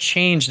that what's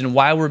changed and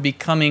why we're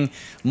becoming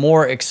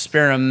more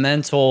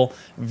experimental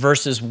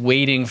versus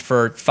waiting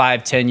for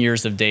 5-10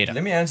 years of data?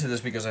 Let me answer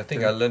this because I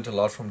think I learned a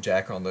lot from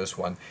Jack on this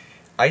one.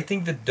 I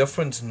think the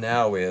difference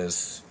now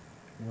is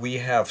we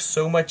have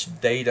so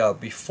much data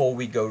before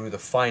we go to the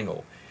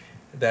final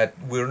that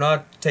we're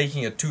not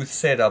taking a tooth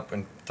setup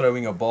and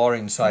throwing a bar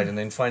inside and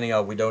then finding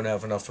out we don't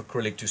have enough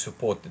acrylic to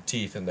support the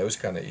teeth and those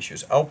kind of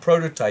issues. Our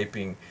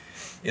prototyping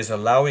is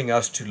allowing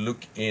us to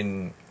look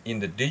in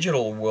the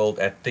digital world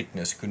at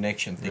thickness,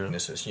 connection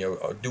thicknesses.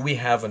 Do we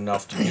have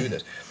enough to do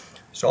this?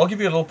 So I'll give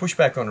you a little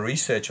pushback on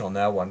research on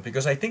that one,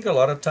 because I think a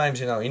lot of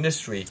times in our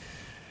industry,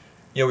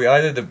 we're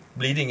either the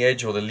bleeding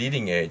edge or the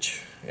leading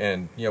edge.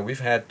 And we've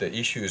had the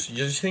issues. You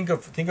just think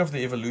of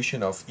the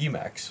evolution of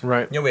Emax.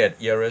 Right. We had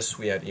Eris,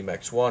 we had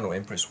Emax 1 or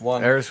Empress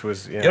 1. Eris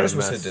was a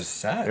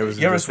disaster. It was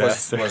a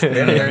disaster. was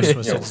better. Eris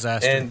was a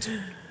disaster. And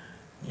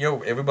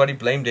everybody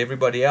blamed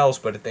everybody else,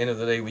 but at the end of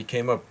the day, we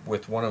came up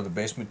with one of the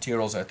best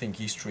materials I think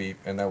history,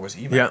 and that was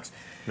Emax.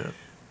 Yeah.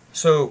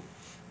 So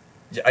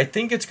I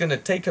think it's going to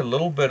take a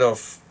little bit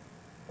of.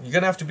 You're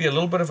going to have to be a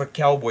little bit of a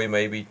cowboy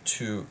maybe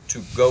to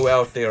go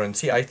out there and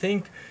see. I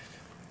think.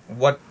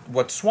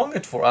 What swung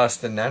it for us,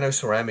 the nano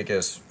ceramic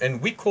is,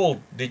 and we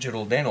call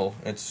Digital Dental,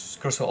 it's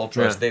Crystal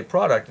Ultra as their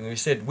product, and we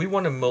said we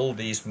want to mold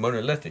these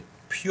monolithic,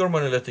 pure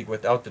monolithic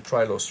without the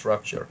trilow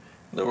structure.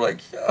 And they were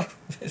like,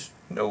 there's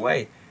no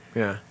way.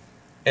 Yeah.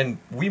 And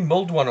we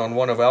milled one on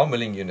one of our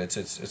milling units.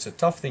 It's a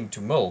tough thing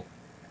to mill.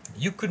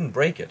 You couldn't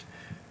break it.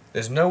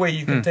 There's no way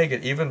you can take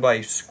it, even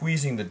by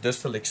squeezing the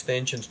distal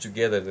extensions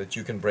together, that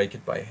you can break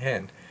it by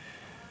hand.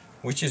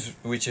 which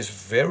is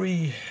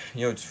very,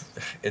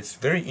 it's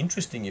very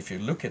interesting if you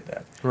look at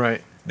that.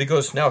 Right.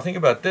 Because now think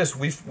about this: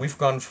 we've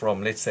gone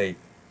from, let's say,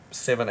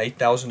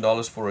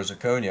 $7,000-8,000 for a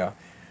zirconia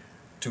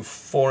to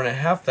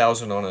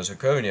 $4,500 on a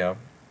zirconia,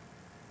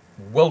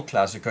 world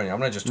class zirconia.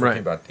 I'm not just talking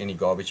about any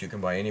garbage you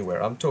can buy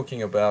anywhere. I'm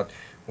talking about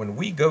when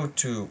we go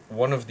to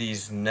one of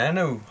these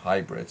nano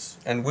hybrids,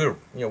 and we're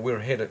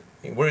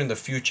in the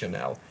future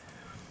now.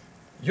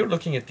 You're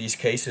looking at these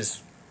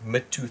cases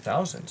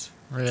mid-2000s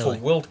for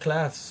world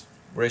class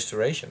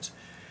restorations.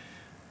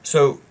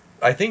 So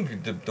I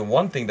think the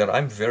one thing that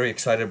I'm very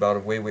excited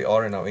about where we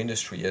are in our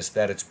industry is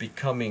that it's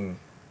becoming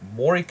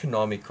more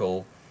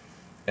economical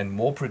and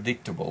more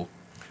predictable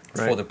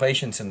for the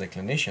patients and the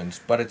clinicians,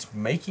 but it's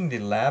making the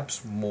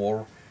labs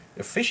more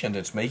efficient.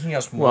 It's making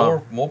us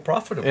more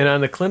profitable. And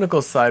on the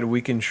clinical side,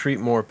 we can treat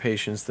more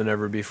patients than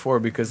ever before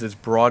because it's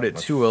brought it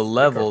to a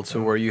level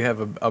to where you have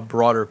a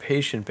broader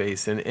patient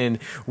base. And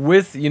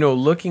with,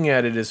 looking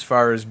at it as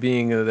far as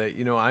being that,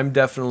 I'm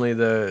definitely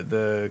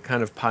the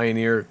kind of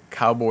pioneer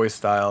cowboy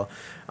style,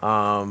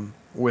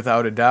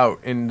 without a doubt.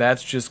 And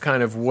that's just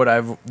kind of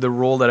the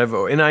role that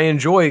and I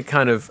enjoy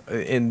kind of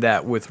in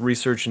that with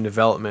research and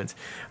development.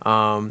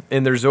 And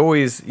there's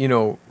always,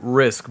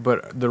 risk,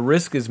 but the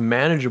risk is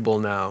manageable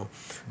now,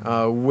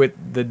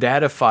 with the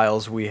data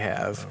files we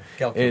have.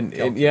 And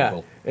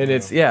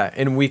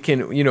we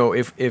can,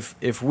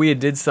 if we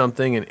did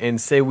something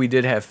and say we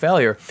did have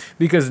failure,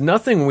 because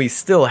nothing we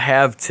still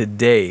have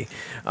today,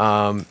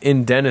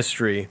 in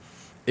dentistry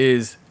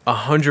is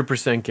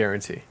 100%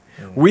 guarantee.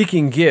 We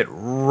can get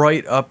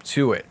right up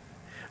to it,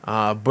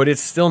 but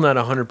it's still not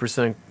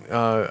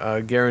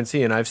 100%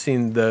 guarantee. And I've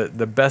seen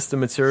the best of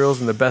materials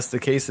and the best of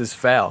cases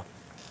fail.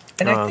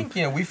 And I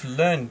think we've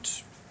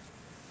learned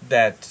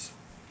that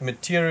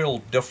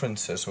material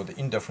differences or the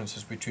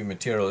indifferences between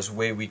materials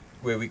where we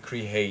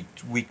create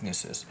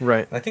weaknesses.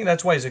 Right. And I think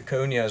that's why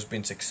zirconia has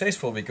been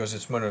successful, because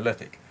it's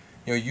monolithic.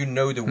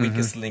 The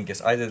weakest link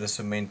is either the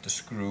cement, the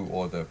screw,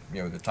 or the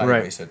tie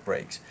brace that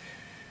breaks.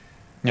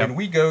 Yep. When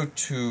we go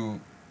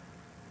to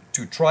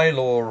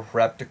Trilor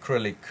wrapped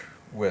acrylic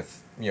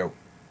with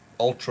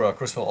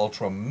crystal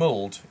ultra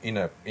mold in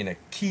a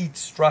keyed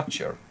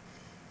structure,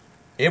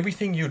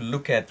 everything you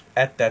look at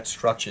that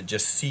structure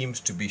just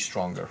seems to be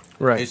stronger.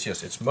 Right.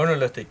 It's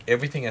monolithic.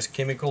 Everything has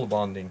chemical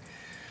bonding.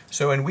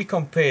 So when we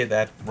compare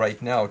that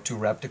right now to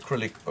wrapped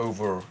acrylic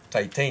over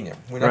titanium,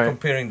 we're not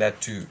comparing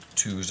that to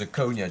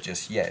zirconia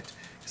just yet,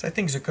 because I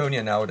think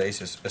zirconia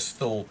nowadays is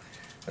still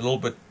a little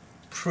bit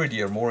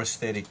prettier, more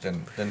aesthetic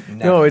than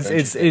no,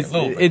 it's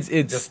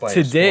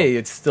today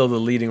it's still the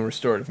leading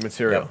restorative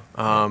material.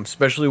 Yep.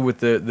 Especially with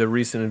the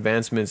recent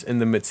advancements in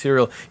the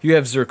material. You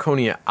have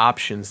zirconia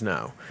options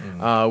now,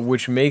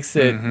 which makes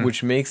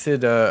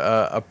it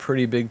a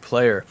pretty big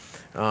player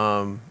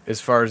as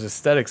far as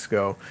aesthetics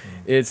go.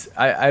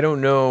 I don't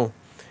know,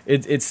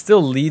 it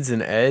still leads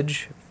an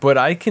edge, but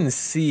I can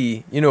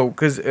see,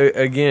 because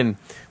again,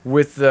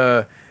 with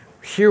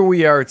here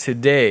we are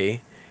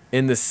today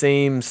in the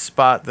same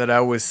spot that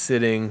I was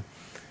sitting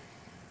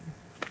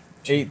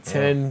 8,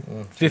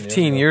 10,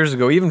 15 years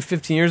ago, even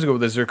 15 years ago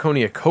with the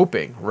zirconia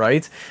coping,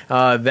 right?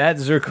 That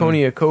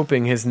zirconia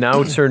coping has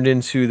now turned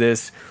into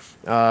this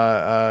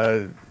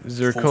zirconia,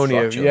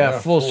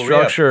 full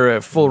structure,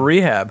 full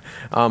rehab.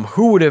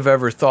 Who would have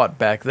ever thought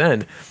back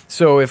then?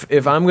 So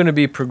if I'm going to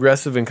be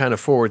progressive and kind of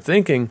forward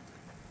thinking,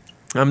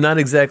 I'm not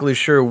exactly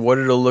sure what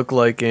it'll look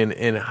like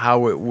and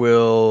how it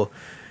will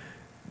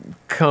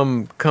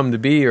come to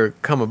be or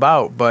come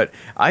about, but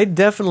I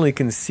definitely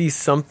can see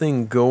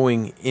something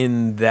going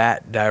in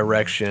that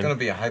direction. It's going to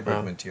be a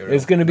hybrid material.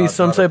 It's going to be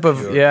some type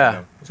of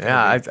I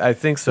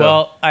think so.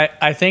 Well,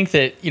 I think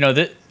that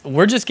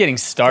we're just getting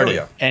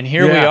started, and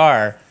here we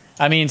are.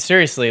 I mean,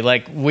 seriously,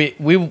 like we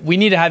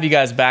need to have you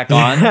guys back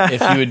on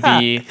if you would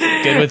be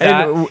good with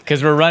that,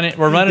 because we're running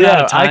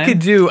out of time. I could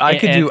do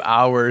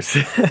hours.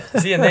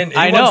 See, and then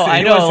I know.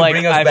 Like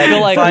I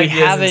feel like we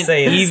haven't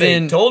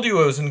even told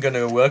you it wasn't going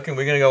to work, and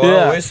we're going to go,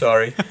 oh, we're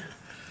sorry.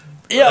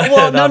 Yeah,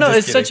 well, no,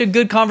 it's such a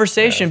good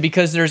conversation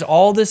because there's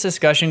all this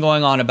discussion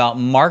going on about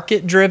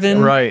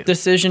market-driven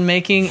decision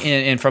making,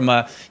 and from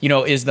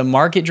is the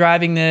market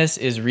driving this?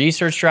 Is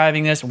research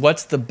driving this?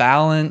 What's the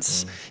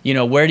balance?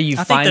 Where do you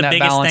find that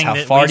balance? How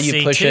far do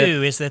you push it?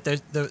 Is that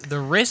the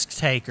risk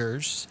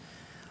takers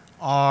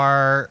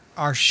are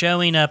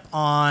showing up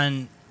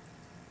on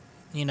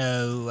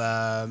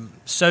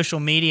social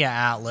media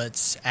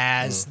outlets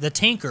as the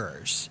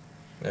tinkerers.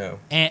 Yeah.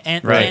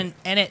 And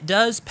it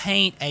does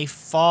paint a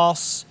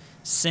false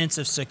sense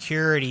of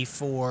security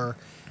for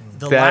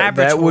the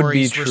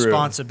laboratory's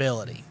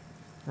responsibility,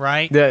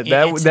 right?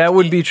 That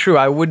would be true.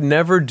 I would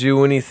never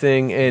do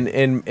anything.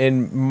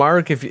 And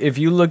Mark, if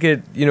you look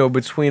at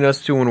between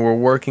us two when we're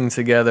working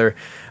together,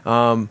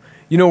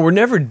 we're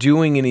never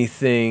doing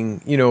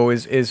anything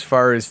as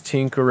far as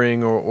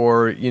tinkering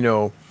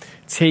or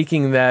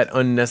taking that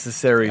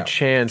unnecessary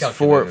chance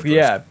for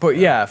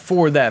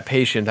that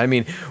patient. I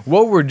mean,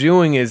 what we're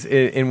doing is,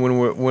 and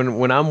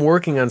when I'm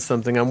working on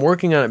something, I'm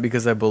working on it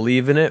because I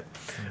believe in it,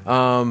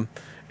 and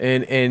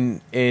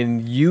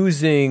and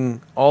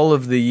using all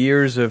of the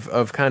years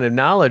of kind of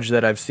knowledge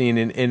that I've seen,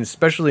 and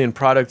especially in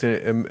product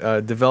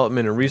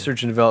development and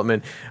research and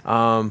development,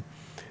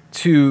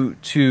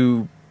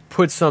 to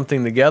put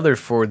something together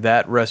for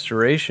that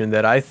restoration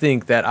that I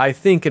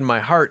think in my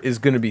heart is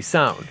going to be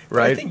sound,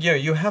 right? I think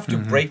you have to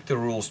break the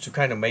rules to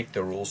kind of make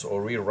the rules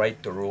or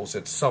rewrite the rules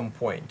at some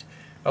point.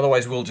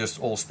 Otherwise, we'll just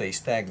all stay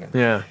stagnant.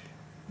 Yeah.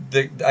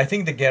 I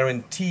think the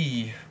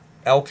guarantee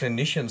our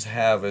clinicians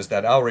have is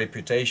that our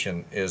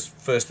reputation is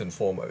first and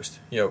foremost.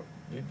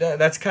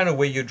 That's kind of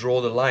where you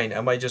draw the line.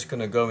 Am I just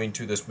going to go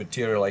into this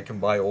material I can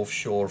buy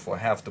offshore for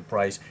half the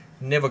price?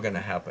 Never going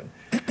to happen.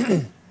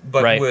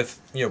 But with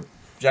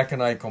Jack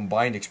and I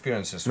combined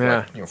experiences,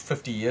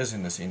 50 years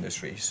in this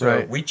industry.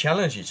 So we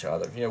challenge each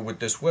other. Would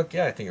this work?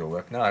 Yeah, I think it'll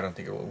work. No, I don't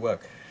think it will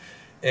work.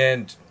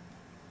 And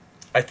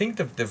I think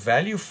the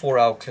value for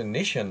our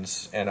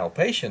clinicians and our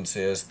patients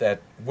is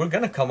that we're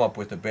going to come up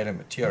with a better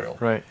material.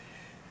 Right.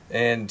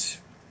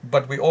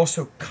 But we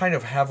also kind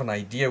of have an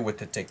idea with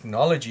the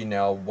technology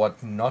now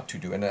what not to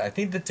do. And I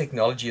think the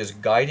technology is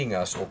guiding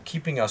us or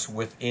keeping us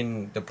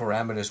within the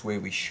parameters where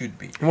we should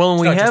be. Well,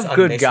 and we have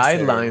good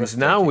guidelines.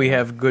 Now we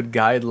have good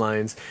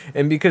guidelines.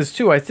 And because,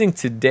 too, I think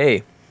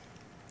today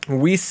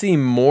we see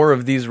more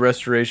of these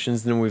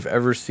restorations than we've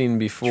ever seen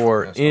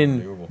before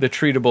in the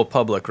treatable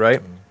public,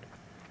 right?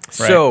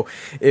 So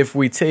if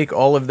we take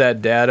all of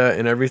that data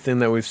and everything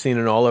that we've seen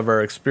in all of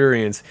our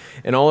experience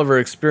and all of our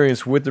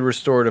experience with the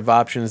restorative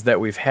options that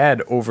we've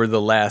had over the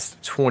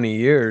last 20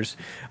 years,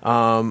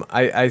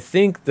 I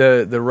think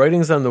the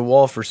writing's on the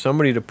wall for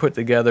somebody to put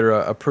together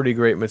a pretty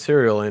great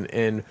material.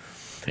 And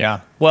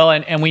well,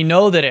 and we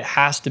know that it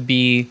has to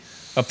be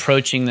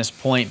approaching this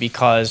point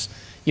because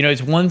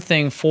it's one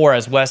thing for,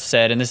 as Wes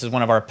said, and this is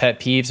one of our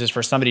pet peeves, is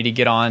for somebody to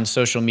get on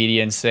social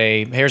media and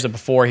say, here's a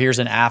before, here's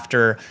an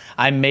after.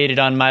 I made it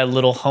on my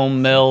little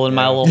home mill and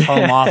my little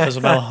home office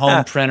with my little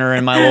home printer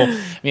and my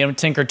little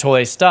tinker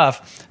toy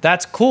stuff.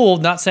 That's cool.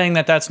 Not saying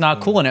that that's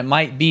not cool, and it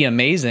might be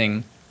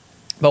amazing.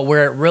 But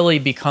where it really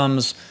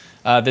becomes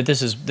that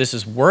this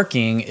is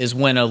working is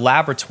when a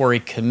laboratory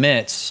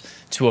commits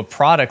to a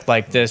product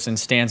like this and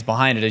stands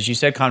behind it. As you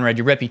said, Conrad,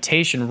 your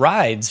reputation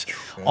rides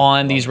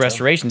on these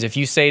restorations. If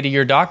you say to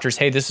your doctors,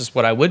 hey, this is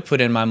what I would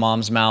put in my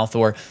mom's mouth,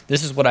 or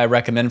this is what I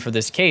recommend for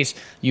this case,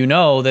 you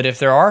know that if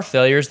there are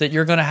failures that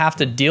you're going to have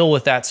to deal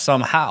with that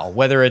somehow,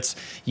 whether it's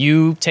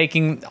you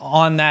taking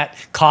on that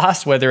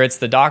cost, whether it's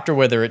the doctor,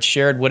 whether it's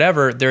shared,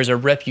 whatever, there's a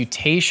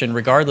reputation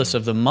regardless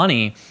of the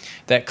money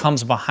that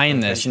comes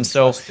behind this. And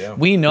so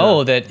we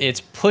know that it's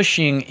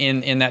pushing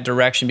in that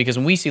direction, because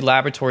when we see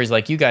laboratories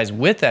like you guys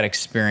with that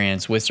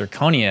experience with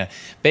zirconia,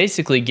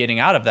 basically getting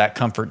out of that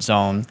comfort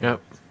zone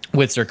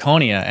with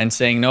zirconia and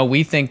saying, no,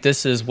 we think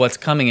this is what's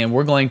coming and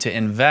we're going to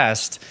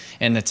invest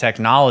in the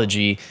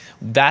technology,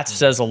 that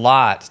says a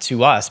lot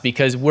to us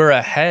because we're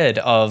ahead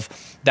of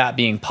that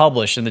being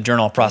published in the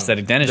Journal of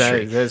Prosthetic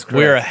Dentistry. That is correct.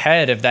 We're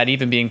ahead of that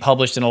even being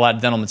published in a lot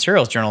of dental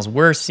materials journals.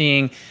 We're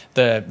seeing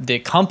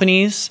the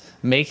companies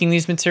making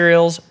these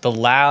materials, the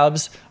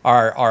labs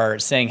are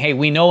saying, hey,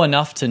 we know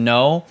enough to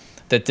know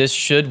that this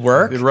should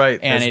work,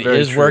 and it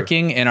is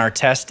working in our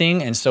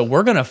testing, and so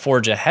we're going to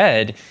forge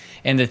ahead.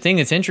 And the thing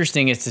that's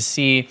interesting is to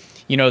see,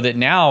 that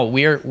now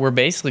we're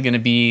basically going to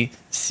be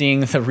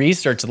seeing the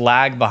research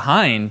lag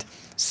behind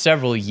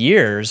several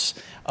years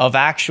of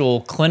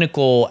actual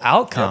clinical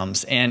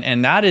outcomes,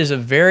 and that is a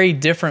very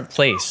different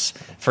place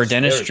for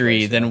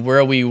dentistry than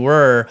where we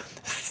were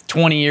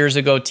 20 years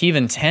ago to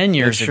even 10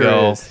 years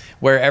ago,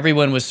 where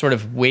everyone was sort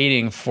of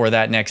waiting for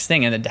that next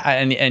thing.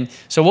 And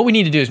so what we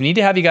need to do is we need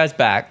to have you guys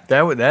back.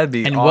 That'd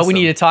be and awesome. What we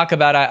need to talk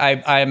about,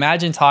 I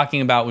imagine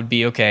talking about would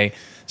be, okay,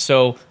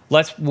 so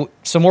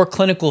some more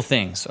clinical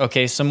things,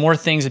 okay? Some more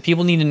things that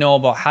people need to know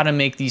about how to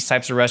make these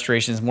types of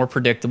restorations more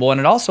predictable.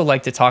 And I'd also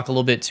like to talk a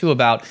little bit too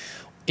about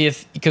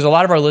because a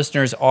lot of our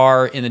listeners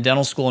are in the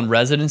dental school and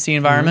residency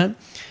environment,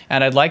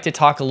 and I'd like to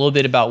talk a little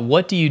bit about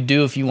what do you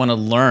do if you want to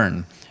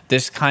learn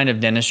this kind of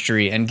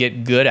dentistry and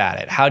get good at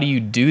it? How do you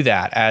do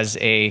that as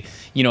a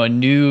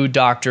new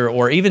doctor,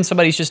 or even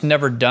somebody who's just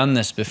never done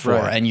this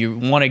before and you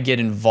want to get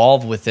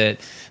involved with it?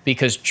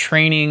 Because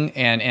training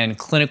and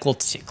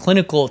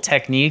clinical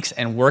techniques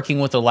and working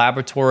with the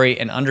laboratory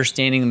and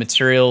understanding the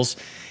materials,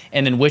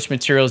 and then which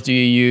materials do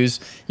you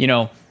use,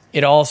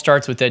 it all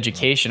starts with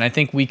education. I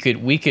think we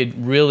could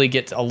really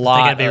get a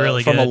lot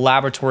from a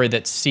laboratory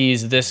that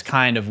sees this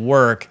kind of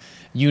work.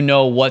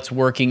 What's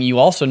working. You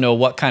also know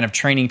what kind of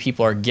training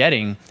people are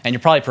getting, and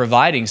you're probably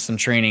providing some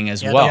training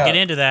as well. Don't get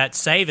into that.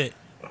 Save it.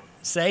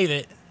 Save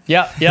it.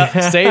 Yeah,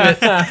 save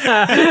it. We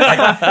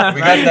got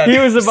that. He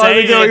was about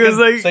to go. He was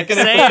like, second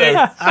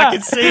episode. I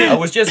can see it. I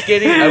was just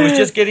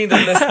getting the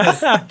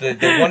listeners.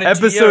 They wanted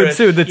episode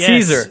 2, the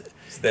teaser.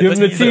 Give him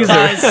the teaser.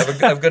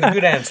 I've got a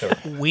good answer.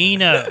 We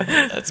know.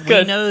 That's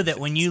good. We know that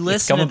when you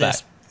listen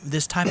to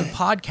this type of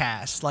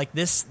podcast like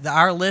this,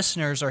 our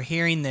listeners are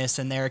hearing this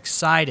and they're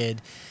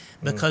excited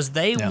because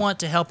they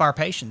want to help our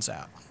patients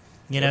out.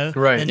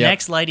 The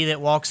next lady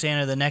that walks in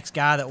or the next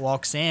guy that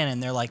walks in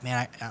and they're like,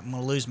 man, I'm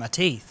going to lose my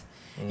teeth.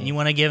 and you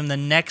want to give them the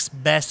next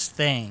best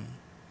thing,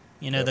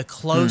 the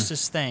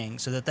closest thing,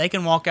 so that they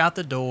can walk out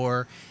the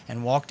door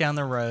and walk down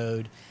the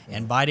road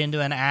and bite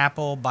into an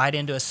apple, bite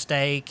into a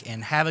steak,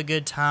 and have a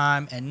good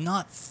time, and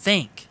not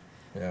think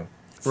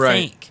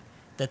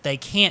that they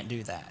can't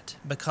do that,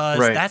 because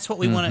that's what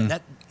we want to.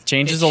 That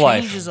changes a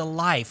life. Changes a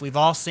life. We've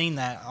all seen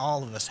that.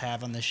 All of us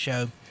have on this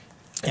show,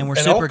 and we're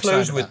and super I'll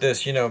close excited with about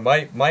this.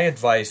 My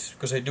advice,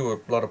 because I do a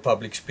lot of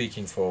public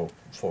speaking for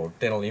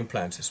dental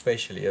implants,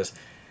 especially, is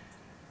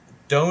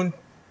don't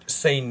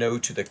say no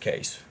to the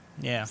case.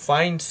 Yeah.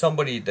 Find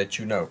somebody that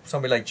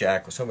somebody like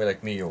Jack or somebody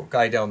like me or a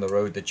guy down the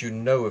road that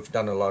have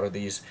done a lot of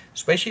these,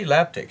 especially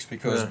lab techs,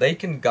 because they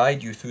can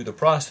guide you through the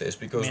process,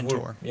 because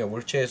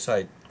we're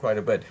chairside quite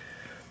a bit.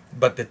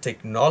 But the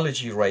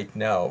technology right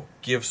now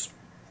gives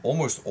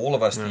almost all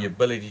of us the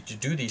ability to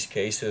do these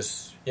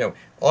cases.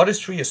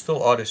 Artistry is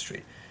still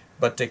artistry,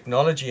 but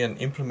technology and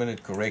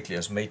implemented correctly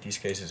has made these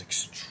cases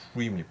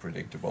extremely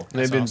predictable.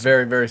 They've been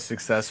very, very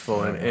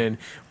successful, and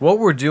what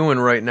we're doing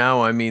right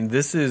now, I mean,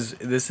 this is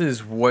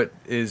what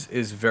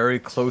is very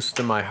close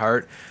to my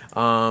heart.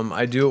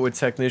 I do it with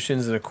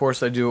technicians, and of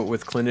course I do it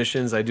with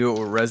clinicians. I do it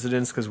with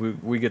residents, because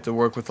we get to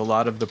work with a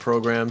lot of the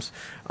programs.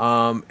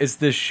 It's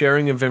this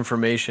sharing of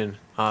information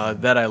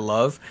that I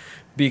love,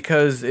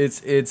 because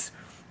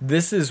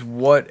this is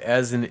what,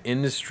 as an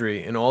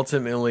industry, and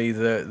ultimately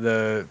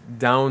the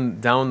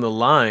down the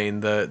line,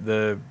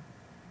 the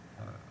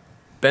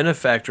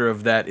benefactor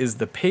of that is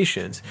the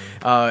patient,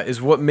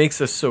 is what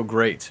makes us so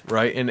great,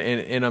 right?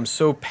 And I'm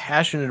so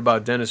passionate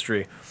about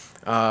dentistry.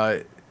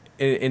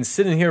 And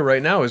sitting here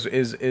right now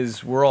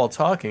is we're all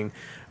talking,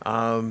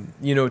 to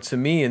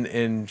me,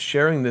 and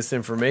sharing this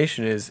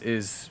information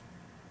is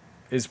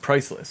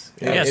priceless.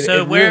 Yeah.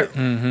 So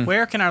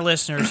where can our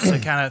listeners, to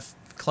kind of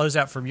close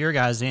out from your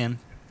guys' end,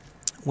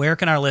 where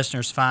can our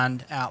listeners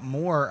find out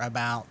more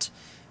about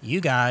you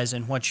guys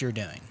and what you're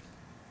doing?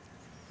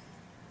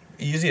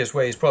 Easiest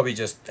way is probably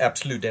just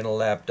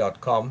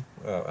absolutedentallab.com.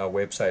 Our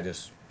website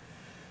is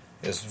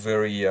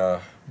very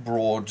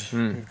broad.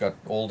 We've got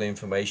all the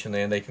information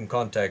there, and they can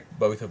contact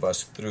both of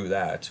us through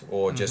that,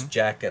 or just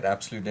Jack at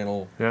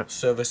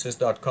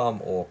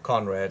absolutedentalservices.com or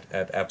Conrad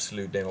at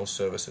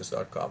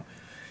absolutedentalservices.com.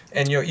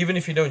 And even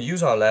if you don't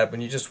use our lab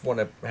and you just want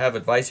to have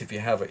advice, if you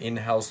have an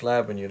in-house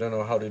lab and you don't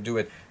know how to do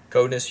it,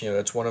 CONUS,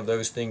 that's one of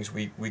those things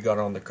we got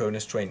on the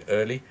CONUS train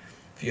early.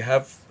 If you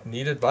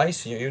need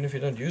advice, even if you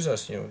don't use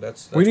us,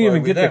 that's we didn't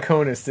even get the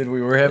CONUS, did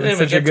we? We're having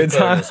such a good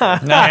time.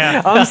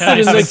 I'm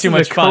sitting next to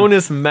the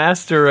CONUS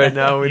master right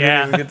now. We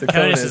didn't even get the CONUS.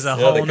 CONUS is a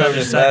whole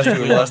other subject.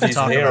 We lost his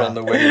hair on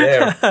the way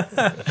there.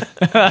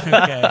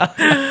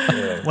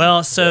 Okay.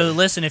 Well, so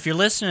listen, if you're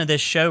listening to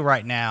this show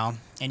right now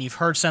and you've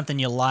heard something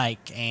you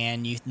like,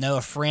 and you know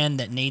a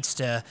friend that needs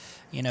to,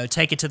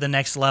 take it to the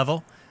next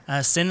level,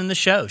 send them the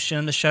show. Send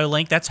them the show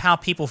link. That's how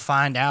people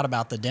find out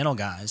about the Dental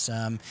Guys.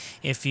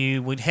 If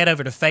you would head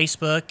over to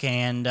Facebook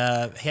and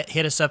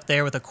hit us up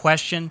there with a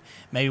question,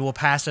 maybe we'll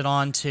pass it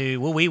on to.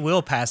 Well, we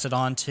will pass it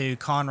on to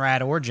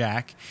Conrad or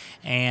Jack.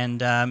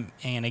 And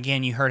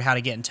again, you heard how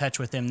to get in touch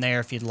with them there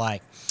if you'd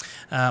like.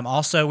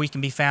 Also, we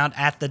can be found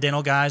at the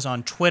Dental Guys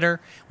on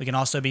Twitter. We can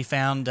also be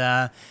found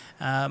on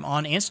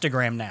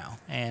Instagram now,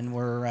 and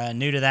we're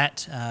new to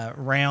that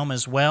realm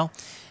as well.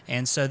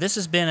 And so this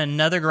has been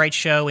another great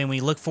show, and we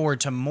look forward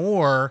to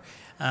more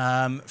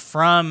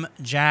from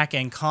Jack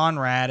and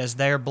Conrad as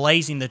they're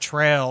blazing the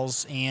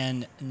trails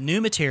in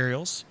new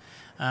materials,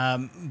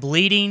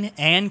 bleeding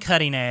and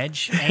cutting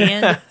edge,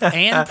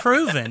 and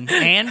proven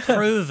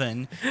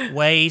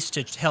ways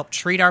to help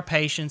treat our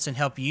patients and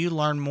help you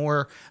learn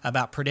more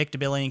about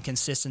predictability and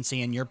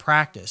consistency in your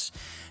practice.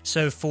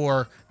 So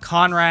for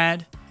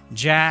Conrad,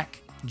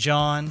 Jack,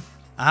 John,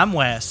 I'm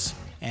Wes,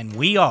 and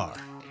we are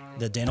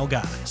the Dental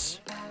Guys.